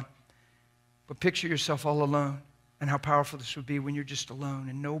having fun. But picture yourself all alone and how powerful this would be when you're just alone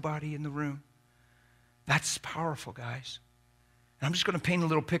and nobody in the room. That's powerful, guys. And I'm just going to paint a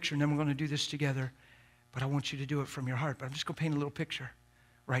little picture and then we're going to do this together. But I want you to do it from your heart. But I'm just going to paint a little picture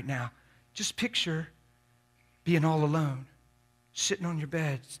right now. Just picture being all alone, sitting on your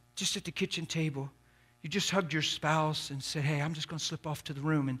bed, just at the kitchen table. You just hugged your spouse and said, hey, I'm just going to slip off to the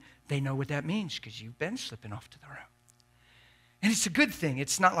room. And they know what that means because you've been slipping off to the room. And it's a good thing.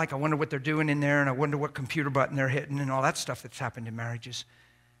 It's not like I wonder what they're doing in there and I wonder what computer button they're hitting and all that stuff that's happened in marriages.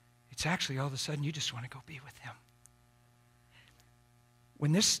 It's actually all of a sudden you just want to go be with him.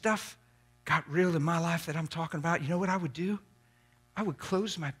 When this stuff got real in my life that I'm talking about, you know what I would do? I would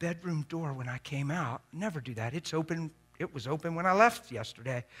close my bedroom door when I came out. Never do that. It's open. It was open when I left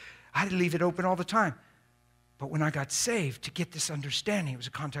yesterday. I'd leave it open all the time. But when I got saved, to get this understanding, it was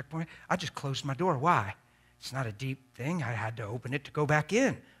a contact point, I just closed my door. Why? It's not a deep thing. I had to open it to go back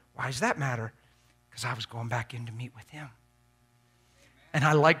in. Why does that matter? Because I was going back in to meet with him. And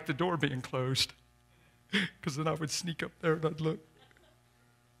I liked the door being closed because then I would sneak up there and I'd look.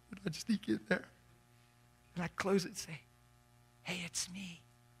 And I'd sneak in there. And I'd close it and say, hey, it's me.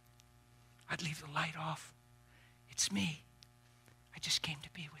 I'd leave the light off. It's me. I just came to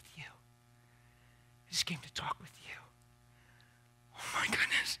be with you. I just came to talk with you. Oh my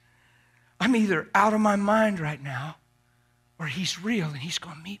goodness. I'm either out of my mind right now or he's real and he's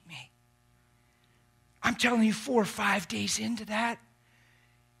going to meet me. I'm telling you, 4 or 5 days into that,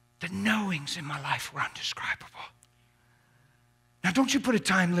 the knowings in my life were undescribable. Now, don't you put a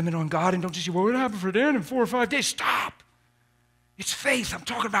time limit on God and don't you say, well, what happened for Dan in 4 or 5 days? Stop. It's faith. I'm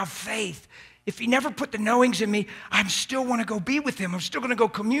talking about faith. If he never put the knowings in me, I still want to go be with him. I'm still going to go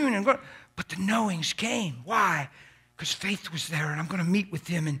commune. But the knowings came. Why? Because faith was there and I'm going to meet with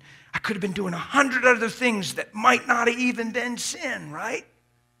him. And I could have been doing 100 other things that might not have even been sin, right?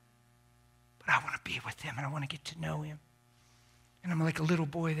 But I want to be with him and I want to get to know him. And I'm like a little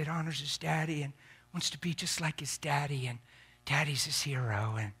boy that honors his daddy and wants to be just like his daddy. And daddy's his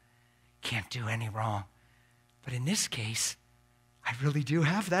hero and can't do any wrong. But in this case, I really do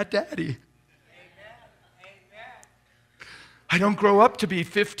have that daddy. I don't grow up to be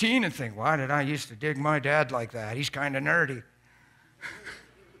 15 and think, why did I used to dig my dad like that? He's kind of nerdy.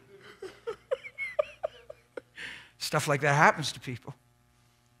 Stuff like that happens to people.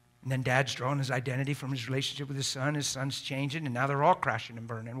 And then dad's drawing his identity from his relationship with his son's changing, and now they're all crashing and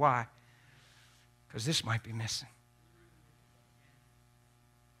burning. Why? Because this might be missing.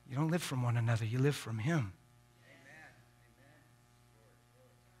 You don't live from one another, you live from him.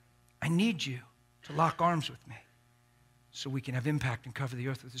 I need you to lock arms with me so we can have impact and cover the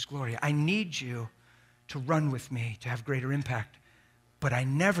earth with his glory. I need you to run with me to have greater impact. But I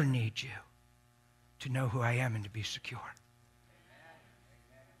never need you to know who I am and to be secure.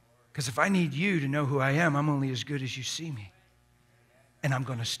 Because if I need you to know who I am, I'm only as good as you see me. And I'm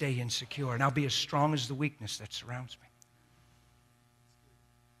going to stay insecure. And I'll be as strong as the weakness that surrounds me.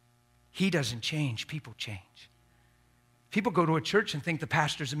 He doesn't change. People change. People go to a church and think the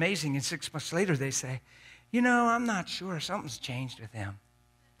pastor's amazing. And 6 months later they say, you know, I'm not sure. Something's changed with him.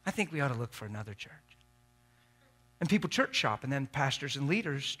 I think we ought to look for another church. And people church shop. And then pastors and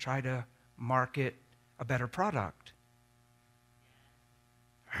leaders try to market a better product.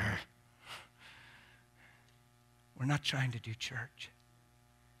 We're not trying to do church.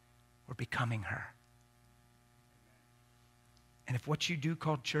 We're becoming her. And if what you do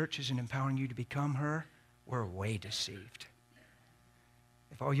called church isn't empowering you to become her, we're way deceived.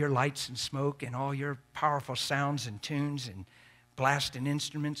 If all your lights and smoke and all your powerful sounds and tunes and blasting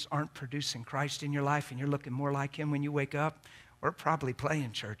instruments aren't producing Christ in your life and you're looking more like him when you wake up, we're probably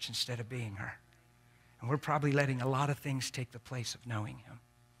playing church instead of being her. And we're probably letting a lot of things take the place of knowing him.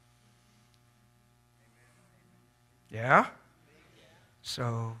 Yeah?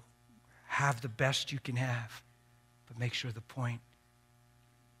 So have the best you can have, but make sure the point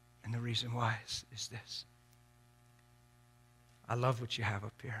and the reason why is this. I love what you have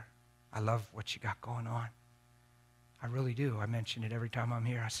up here. I love what you got going on. I really do. I mention it every time I'm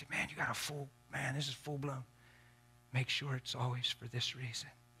here. I say, man, you got this is full blown. Make sure it's always for this reason.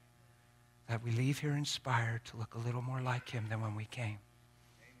 That we leave here inspired to look a little more like him than when we came.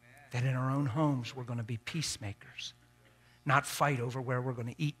 That in our own homes, we're going to be peacemakers. Not fight over where we're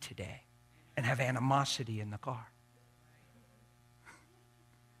going to eat today and have animosity in the car.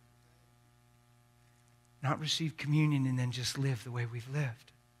 Not receive communion and then just live the way we've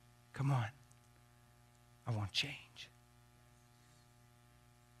lived. Come on. I want change.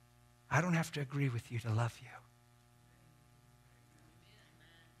 I don't have to agree with you to love you.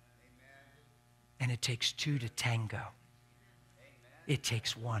 And it takes two to tango. It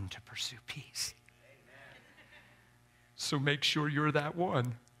takes one to pursue peace. So make sure you're that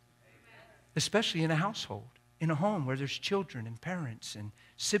one. Especially in a household, in a home where there's children and parents and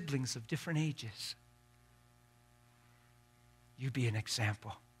siblings of different ages. You be an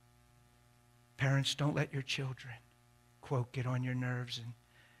example. Parents, don't let your children, quote, get on your nerves and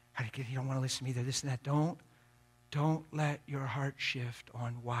you don't want to listen to me, they're this and that. Don't let your heart shift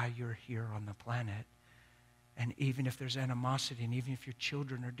on why you're here on the planet. And even if there's animosity, and even if your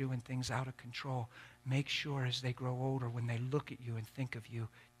children are doing things out of control, make sure as they grow older, when they look at you and think of you,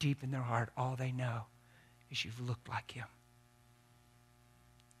 deep in their heart, all they know is you've looked like him.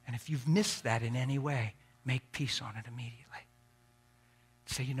 And if you've missed that in any way, make peace on it immediately.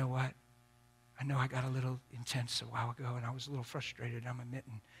 Say, you know what? I know I got a little intense a while ago, and I was a little frustrated, I'm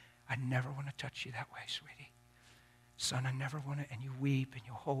admitting. I never want to touch you that way, sweetie. Son, I never want to, and you weep, and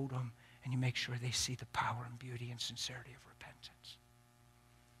you hold them, and you make sure they see the power and beauty and sincerity of repentance.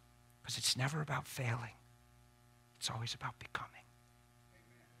 Because it's never about failing. It's always about becoming.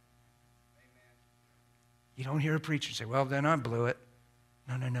 Amen. You don't hear a preacher say, well, then I blew it.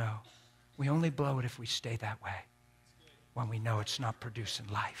 No. We only blow it if we stay that way, when we know it's not producing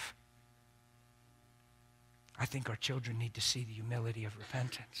life. I think our children need to see the humility of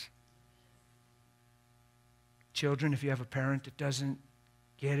repentance. Children, if you have a parent that doesn't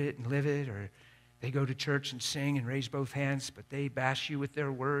get it and live it, or they go to church and sing and raise both hands, but they bash you with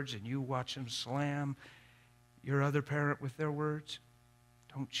their words and you watch them slam your other parent with their words,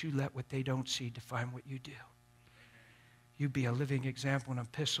 don't you let what they don't see define what you do. You be a living example, an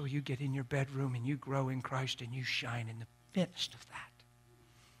epistle. You get in your bedroom and you grow in Christ and you shine in the midst of that.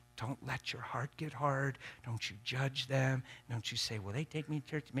 Don't let your heart get hard. Don't you judge them. Don't you say, well, they take me to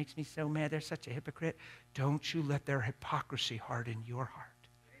church. It makes me so mad. They're such a hypocrite. Don't you let their hypocrisy harden your heart.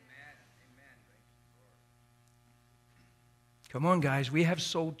 Amen. Come on, guys. We have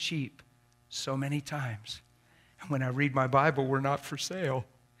sold cheap so many times. And when I read my Bible, we're not for sale.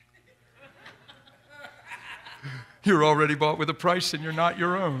 You're already bought with a price and you're not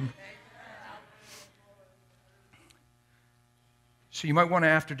your own. So you might want to,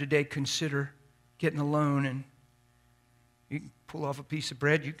 after today, consider getting a loan, and you can pull off a piece of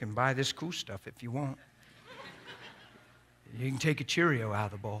bread. You can buy this cool stuff if you want. You can take a Cheerio out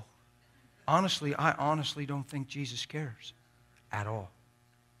of the bowl. Honestly, I honestly don't think Jesus cares at all.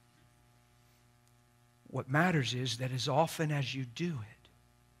 What matters is that as often as you do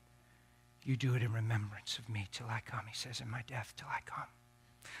it in remembrance of me till I come. He says, in my death till I come.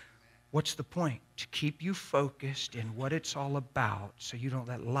 What's the point? To keep you focused in what it's all about so you don't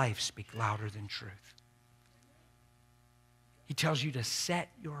let life speak louder than truth. He tells you to set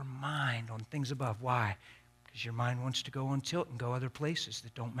your mind on things above. Why? Because your mind wants to go on tilt and go other places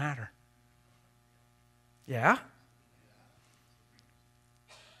that don't matter. Yeah?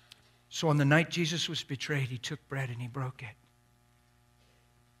 So on the night Jesus was betrayed, he took bread and he broke it.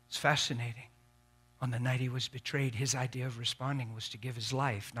 It's fascinating. On the night he was betrayed, his idea of responding was to give his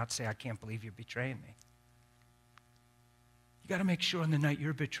life, not say, I can't believe you're betraying me. You got to make sure on the night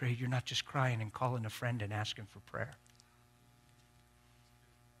you're betrayed, you're not just crying and calling a friend and asking for prayer.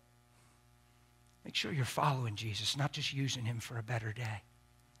 Make sure you're following Jesus, not just using him for a better day.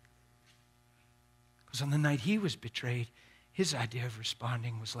 Because on the night he was betrayed, his idea of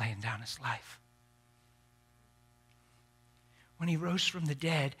responding was laying down his life. When he rose from the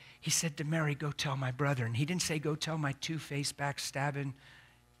dead, he said to Mary, go tell my brother. And he didn't say, go tell my two-faced, backstabbing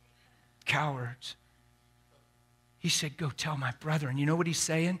cowards. He said, go tell my brother. And you know what he's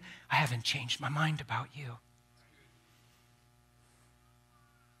saying? I haven't changed my mind about you.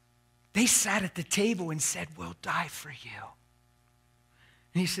 They sat at the table and said, we'll die for you.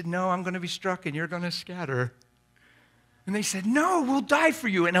 And he said, no, I'm going to be struck and you're going to scatter. And they said, no, we'll die for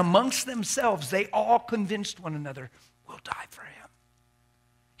you. And amongst themselves, they all convinced one another, we'll die for him.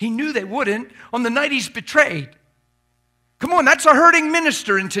 He knew they wouldn't on the night he's betrayed. Come on, that's a hurting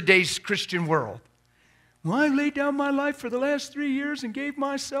minister in today's Christian world. Well, I laid down my life for the last 3 years and gave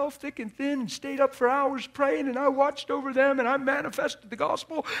myself thick and thin and stayed up for hours praying, and I watched over them and I manifested the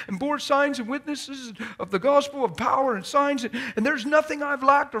gospel and bore signs and witnesses of the gospel of power and signs, and there's nothing I've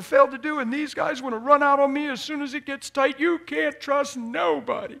lacked or failed to do, and these guys want to run out on me as soon as it gets tight. You can't trust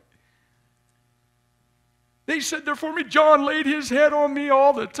nobody. They said they're for me. John laid his head on me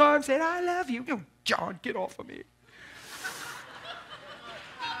all the time, said, I love you. Oh, John, get off of me.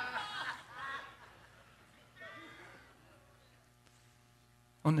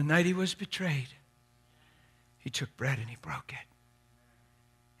 On the night he was betrayed, he took bread and he broke it.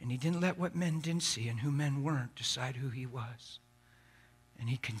 And And he didn't let what men didn't see and who men weren't decide who he was. And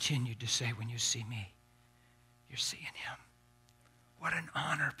he continued to say, when you see me, you're seeing him. What an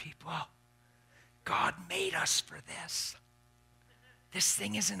honor, people. God made us for this. This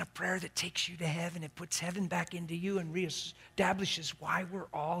thing isn't a prayer that takes you to heaven. It puts heaven back into you and reestablishes why we're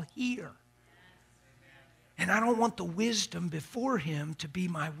all here. And I don't want the wisdom before him to be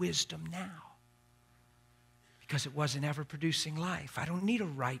my wisdom now, because it wasn't ever producing life. I don't need a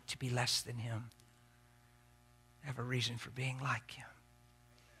right to be less than him. I have a reason for being like him.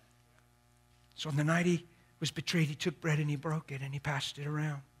 So on the night he was betrayed, he took bread and he broke it and he passed it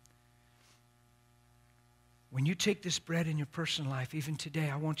around. When you take this bread in your personal life, even today,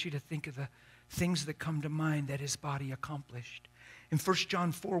 I want you to think of the things that come to mind that his body accomplished. In 1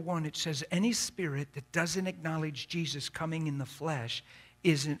 John 4:1, it says, any spirit that doesn't acknowledge Jesus coming in the flesh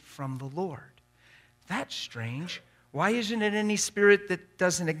isn't from the Lord. That's strange. Why isn't it any spirit that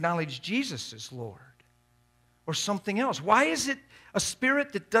doesn't acknowledge Jesus as Lord? Or something else? Why is it a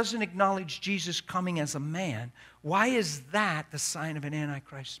spirit that doesn't acknowledge Jesus coming as a man? Why is that the sign of an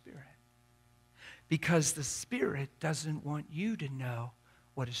Antichrist spirit? Because the spirit doesn't want you to know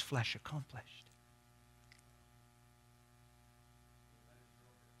what his flesh accomplished.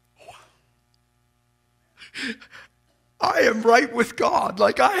 I am right with God.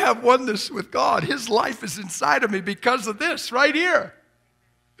 Like I have oneness with God. His life is inside of me because of this right here.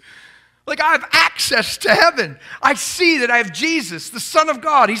 Like I have access to heaven. I see that I have Jesus, the Son of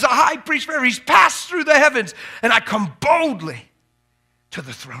God. He's a high priest forever. He's passed through the heavens. And I come boldly to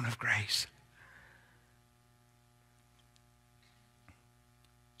the throne of grace.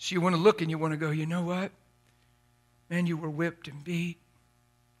 So you want to look and you want to go, you know what? Man, you were whipped and beat.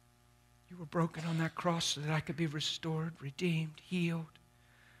 You were broken on that cross so that I could be restored, redeemed, healed,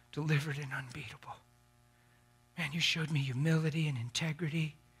 delivered, and unbeatable. Man, you showed me humility and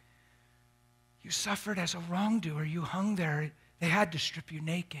integrity. You suffered as a wrongdoer. You hung there. They had to strip you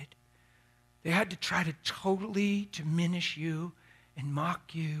naked. They had to try to totally diminish you and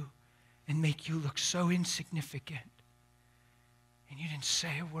mock you and make you look so insignificant. And you didn't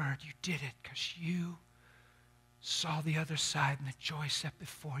say a word. You did it because you saw the other side and the joy set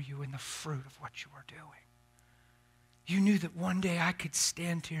before you and the fruit of what you were doing. You knew that one day I could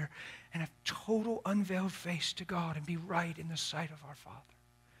stand here and have total unveiled face to God and be right in the sight of our Father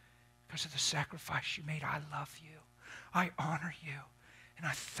because of the sacrifice you made. I love you. I honor you. And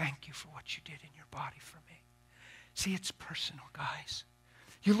I thank you for what you did in your body for me. See, it's personal, guys.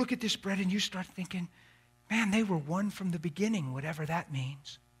 You look at this bread and you start thinking, man, they were one from the beginning, whatever that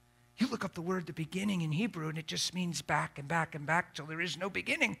means. You look up the word the beginning in Hebrew and it just means back and back and back till there is no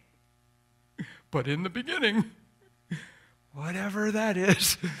beginning. But in the beginning, whatever that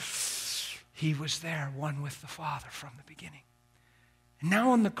is, he was there, one with the Father from the beginning. And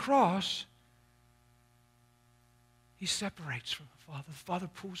now on the cross, he separates from the Father. The Father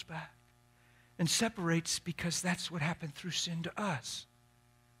pulls back and separates because that's what happened through sin to us.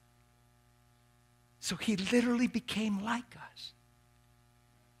 So he literally became like us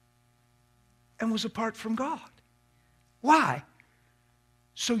and was apart from God. Why?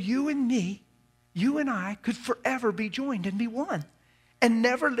 So you and me, you and I could forever be joined and be one and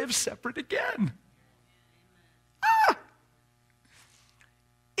never live separate again.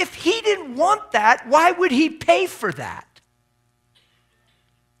 If he didn't want that, why would he pay for that?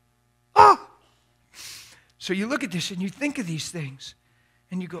 So you look at this and you think of these things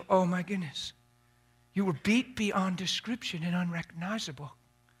and you go, oh my goodness. You were beat beyond description and unrecognizable.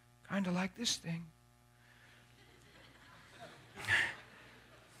 Kind of like this thing.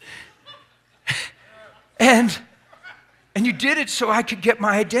 And you did it so I could get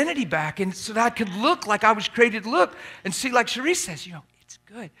my identity back and so that I could look like I was created to look and see like Cherise says, you know, it's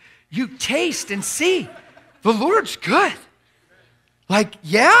good. You taste and see. The Lord's good. Like,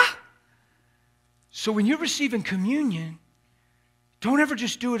 yeah? So when you're receiving communion, don't ever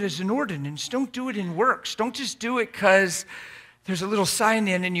just do it as an ordinance. Don't do it in works. Don't just do it because there's a little sign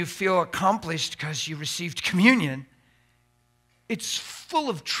in and you feel accomplished because you received communion. It's full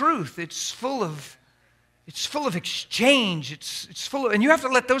of truth. It's full of exchange. It's full of, and you have to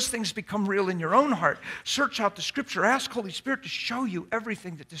let those things become real in your own heart. Search out the Scripture. Ask Holy Spirit to show you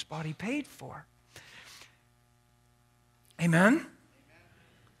everything that this body paid for. Amen?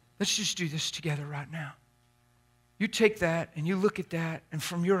 Let's just do this together right now. You take that and you look at that, and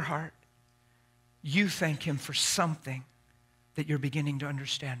from your heart, you thank him for something that you're beginning to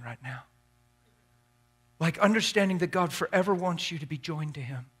understand right now. Like understanding that God forever wants you to be joined to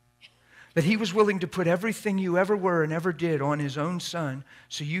him. That he was willing to put everything you ever were and ever did on his own son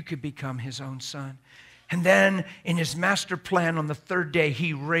so you could become his own son. And then in his master plan on the third day,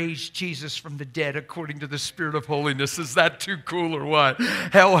 he raised Jesus from the dead according to the Spirit of holiness. Is that too cool or what?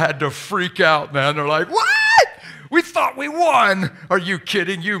 Hell had to freak out, man. They're like, what? We thought we won. Are you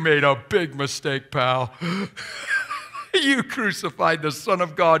kidding? You made a big mistake, pal. You crucified the Son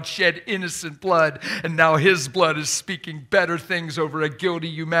of God, shed innocent blood, and now his blood is speaking better things over a guilty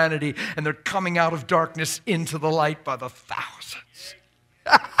humanity, and they're coming out of darkness into the light by the thousands.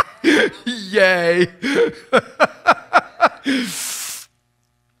 Yay.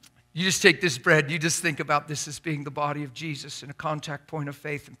 You just take this bread, you just think about this as being the body of Jesus and a contact point of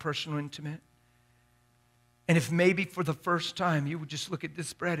faith and personal intimate. And if maybe for the first time you would just look at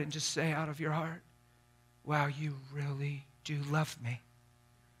this bread and just say out of your heart, wow, you really do love me.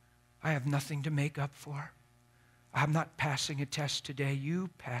 I have nothing to make up for. I'm not passing a test today. You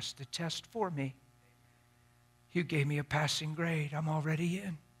passed the test for me. You gave me a passing grade. I'm already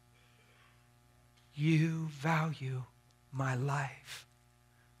in. You value my life,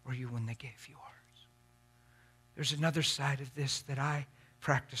 or you wouldn't have gave yours. There's another side of this that I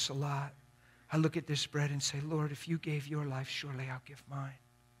practice a lot. I look at this bread and say, Lord, if you gave your life, surely I'll give mine.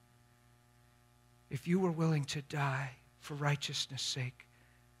 If you were willing to die for righteousness' sake,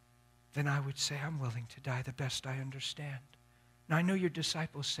 then I would say, I'm willing to die the best I understand. Now, I know your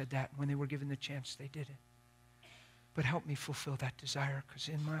disciples said that, and when they were given the chance, they did it. But help me fulfill that desire, because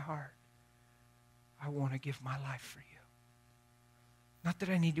in my heart, I want to give my life for you. Not that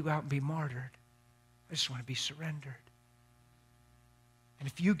I need to go out and be martyred. I just want to be surrendered. And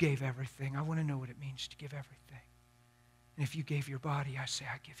if you gave everything, I want to know what it means to give everything. And if you gave your body, I say,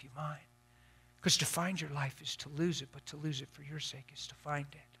 I give you mine. Because to find your life is to lose it, but to lose it for your sake is to find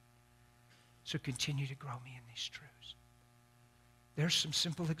it. So continue to grow me in these truths. There's some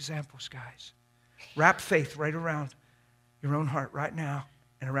simple examples, guys. Wrap faith right around your own heart right now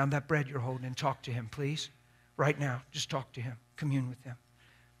and around that bread you're holding, and talk to him, please. Right now, just talk to him. Commune with him.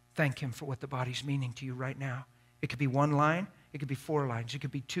 Thank him for what the body's meaning to you right now. It could be one line. It could be 4 lines. It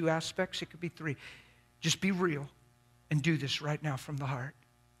could be 2 aspects. It could be 3. Just be real and do this right now from the heart.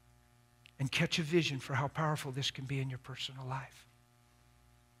 And catch a vision for how powerful this can be in your personal life.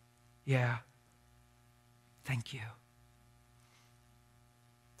 Yeah. Thank you.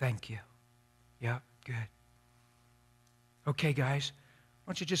 Thank you. Yep, good. Okay, guys,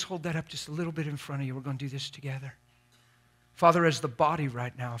 why don't you just hold that up just a little bit in front of you. We're going to do this together. Father, as the body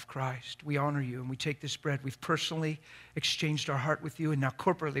right now of Christ, we honor you and we take this bread. We've personally exchanged our heart with you, and now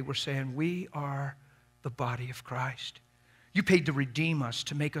corporately we're saying we are the body of Christ. You paid to redeem us,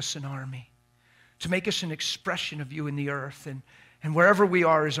 to make us an army, to make us an expression of you in the earth. And wherever we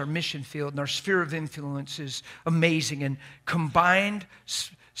are is our mission field, and our sphere of influence is amazing. And combined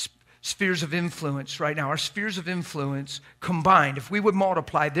spheres of influence right now, our spheres of influence combined, if we would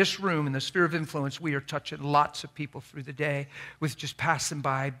multiply this room and the sphere of influence, we are touching lots of people through the day with just passing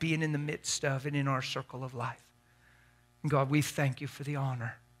by, being in the midst of, and in our circle of life. And God, we thank you for the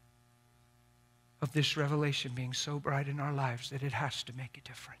honor of this revelation being so bright in our lives that it has to make a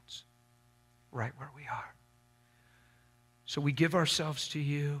difference right where we are. So we give ourselves to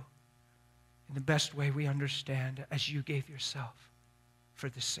you in the best way we understand, as you gave yourself for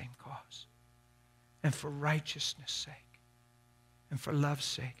the same cause, and for righteousness' sake, and for love's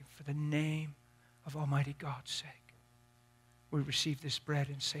sake, and for the name of Almighty God's sake. We receive this bread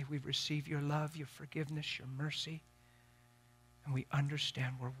and say, we receive your love, your forgiveness, your mercy, and we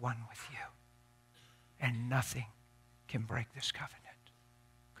understand we're one with you. And nothing can break this covenant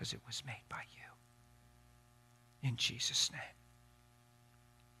because it was made by you. In Jesus' name.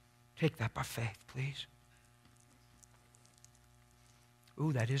 Take that by faith, please.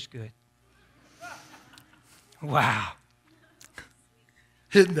 Ooh, that is good. Wow.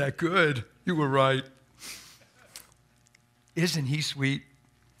 Isn't that good? You were right. Isn't he sweet?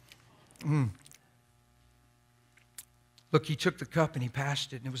 Look, he took the cup and he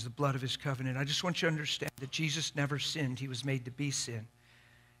passed it, and it was the blood of his covenant. I just want you to understand that Jesus never sinned. He was made to be sin.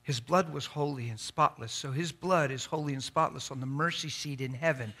 His blood was holy and spotless. So his blood is holy and spotless on the mercy seat in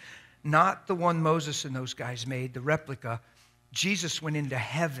heaven, not the one Moses and those guys made, the replica. Jesus went into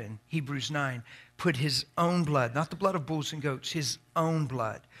heaven, Hebrews 9, put his own blood, not the blood of bulls and goats, his own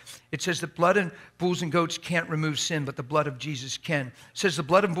blood. It says that blood and bulls and goats can't remove sin, but the blood of Jesus can. It says the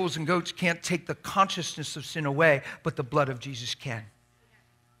blood of bulls and goats can't take the consciousness of sin away, but the blood of Jesus can.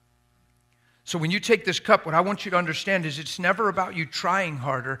 So when you take this cup, what I want you to understand is it's never about you trying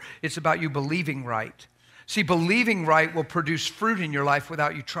harder, it's about you believing right. See, believing right will produce fruit in your life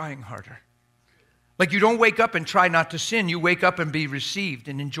without you trying harder. Like you don't wake up and try not to sin. You wake up and be received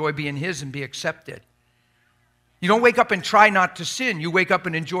and enjoy being his and be accepted. You don't wake up and try not to sin. You wake up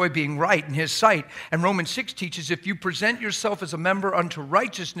and enjoy being right in His sight. And Romans 6 teaches if you present yourself as a member unto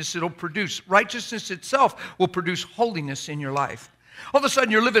righteousness, it'll produce. Righteousness itself will produce holiness in your life. All of a sudden,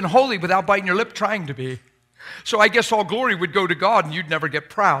 you're living holy without biting your lip trying to be. So I guess all glory would go to God, and you'd never get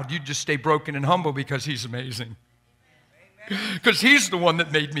proud. You'd just stay broken and humble because He's amazing. Because He's the one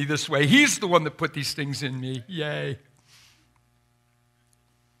that made me this way. He's the one that put these things in me. Yay.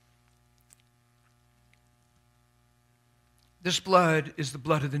 This blood is the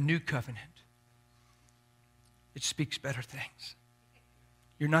blood of the new covenant. It speaks better things.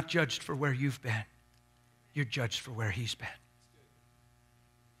 You're not judged for where you've been. You're judged for where He's been.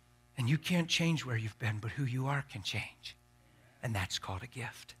 And you can't change where you've been, but who you are can change. And that's called a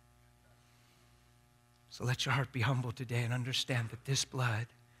gift. So let your heart be humble today and understand that this blood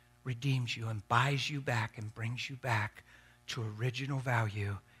redeems you and buys you back and brings you back to original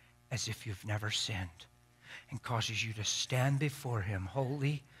value as if you've never sinned, and causes you to stand before Him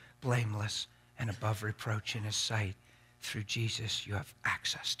holy, blameless, and above reproach in His sight. Through Jesus, you have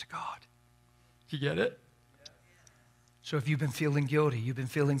access to God. You get it? So if you've been feeling guilty, you've been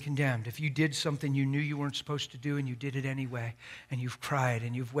feeling condemned, if you did something you knew you weren't supposed to do and you did it anyway, and you've cried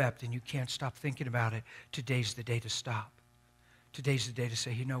and you've wept and you can't stop thinking about it, today's the day to stop. Today's the day to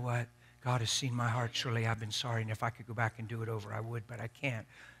say, you know what? God has seen my heart. Surely I've been sorry, and if I could go back and do it over, I would, but I can't.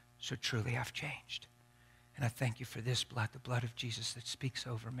 So truly I've changed. And I thank you for this blood, the blood of Jesus that speaks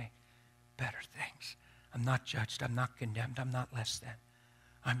over me better things. I'm not judged. I'm not condemned. I'm not less than.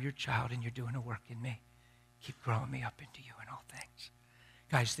 I'm your child, and you're doing a work in me. Keep growing me up into you in all things.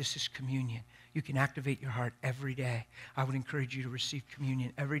 Guys, this is communion. You can activate your heart every day. I would encourage you to receive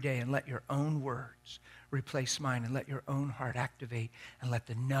communion every day and let your own words replace mine, and let your own heart activate, and let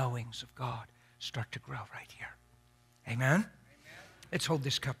the knowings of God start to grow right here. Amen? Let's hold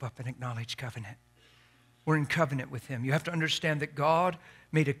this cup up and acknowledge covenant. We're in covenant with Him. You have to understand that God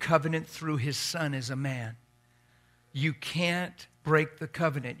made a covenant through His Son as a man. You can't break the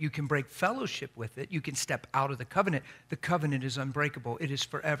covenant. You can break fellowship with it. You can step out of the covenant. The covenant is unbreakable. It is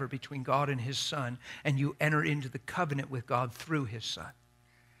forever between God and His Son, and you enter into the covenant with God through His Son.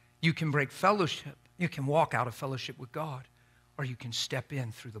 You can break fellowship. You can walk out of fellowship with God, or you can step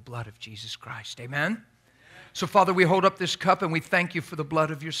in through the blood of Jesus Christ. Amen? So, Father, we hold up this cup and we thank you for the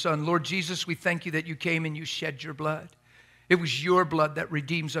blood of your Son. Lord Jesus, we thank you that you came and you shed your blood. It was your blood that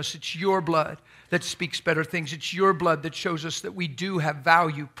redeems us. It's your blood that speaks better things. It's your blood that shows us that we do have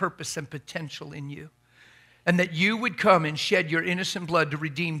value, purpose, and potential in you. And that you would come and shed your innocent blood to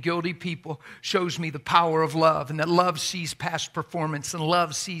redeem guilty people shows me the power of love, and that love sees past performance and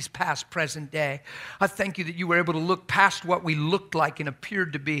love sees past present day. I thank you that you were able to look past what we looked like and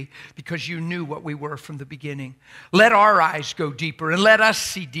appeared to be because you knew what we were from the beginning. Let our eyes go deeper and let us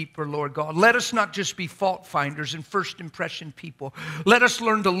see deeper, Lord God. Let us not just be fault finders and first impression people. Let us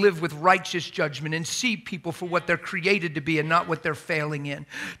learn to live with righteous judgment and see people for what they're created to be and not what they're failing in.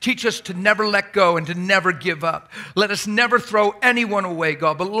 Teach us to never let go and to never give up. Let us never throw anyone away,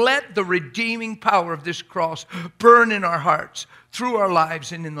 God, but let the redeeming power of this cross burn in our hearts, through our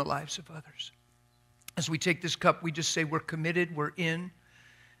lives, and in the lives of others. As we take this cup, we just say we're committed, we're in,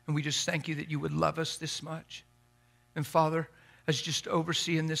 and we just thank you that you would love us this much. And Father, as just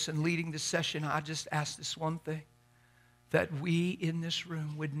overseeing this and leading this session, I just ask this one thing, that we in this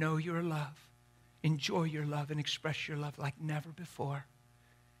room would know your love, enjoy your love, and express your love like never before.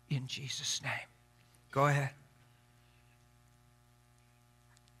 In Jesus' name. Go ahead.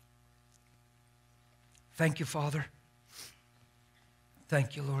 Thank you, Father.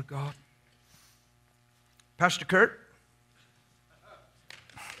 Thank you, Lord God. Pastor Kurt.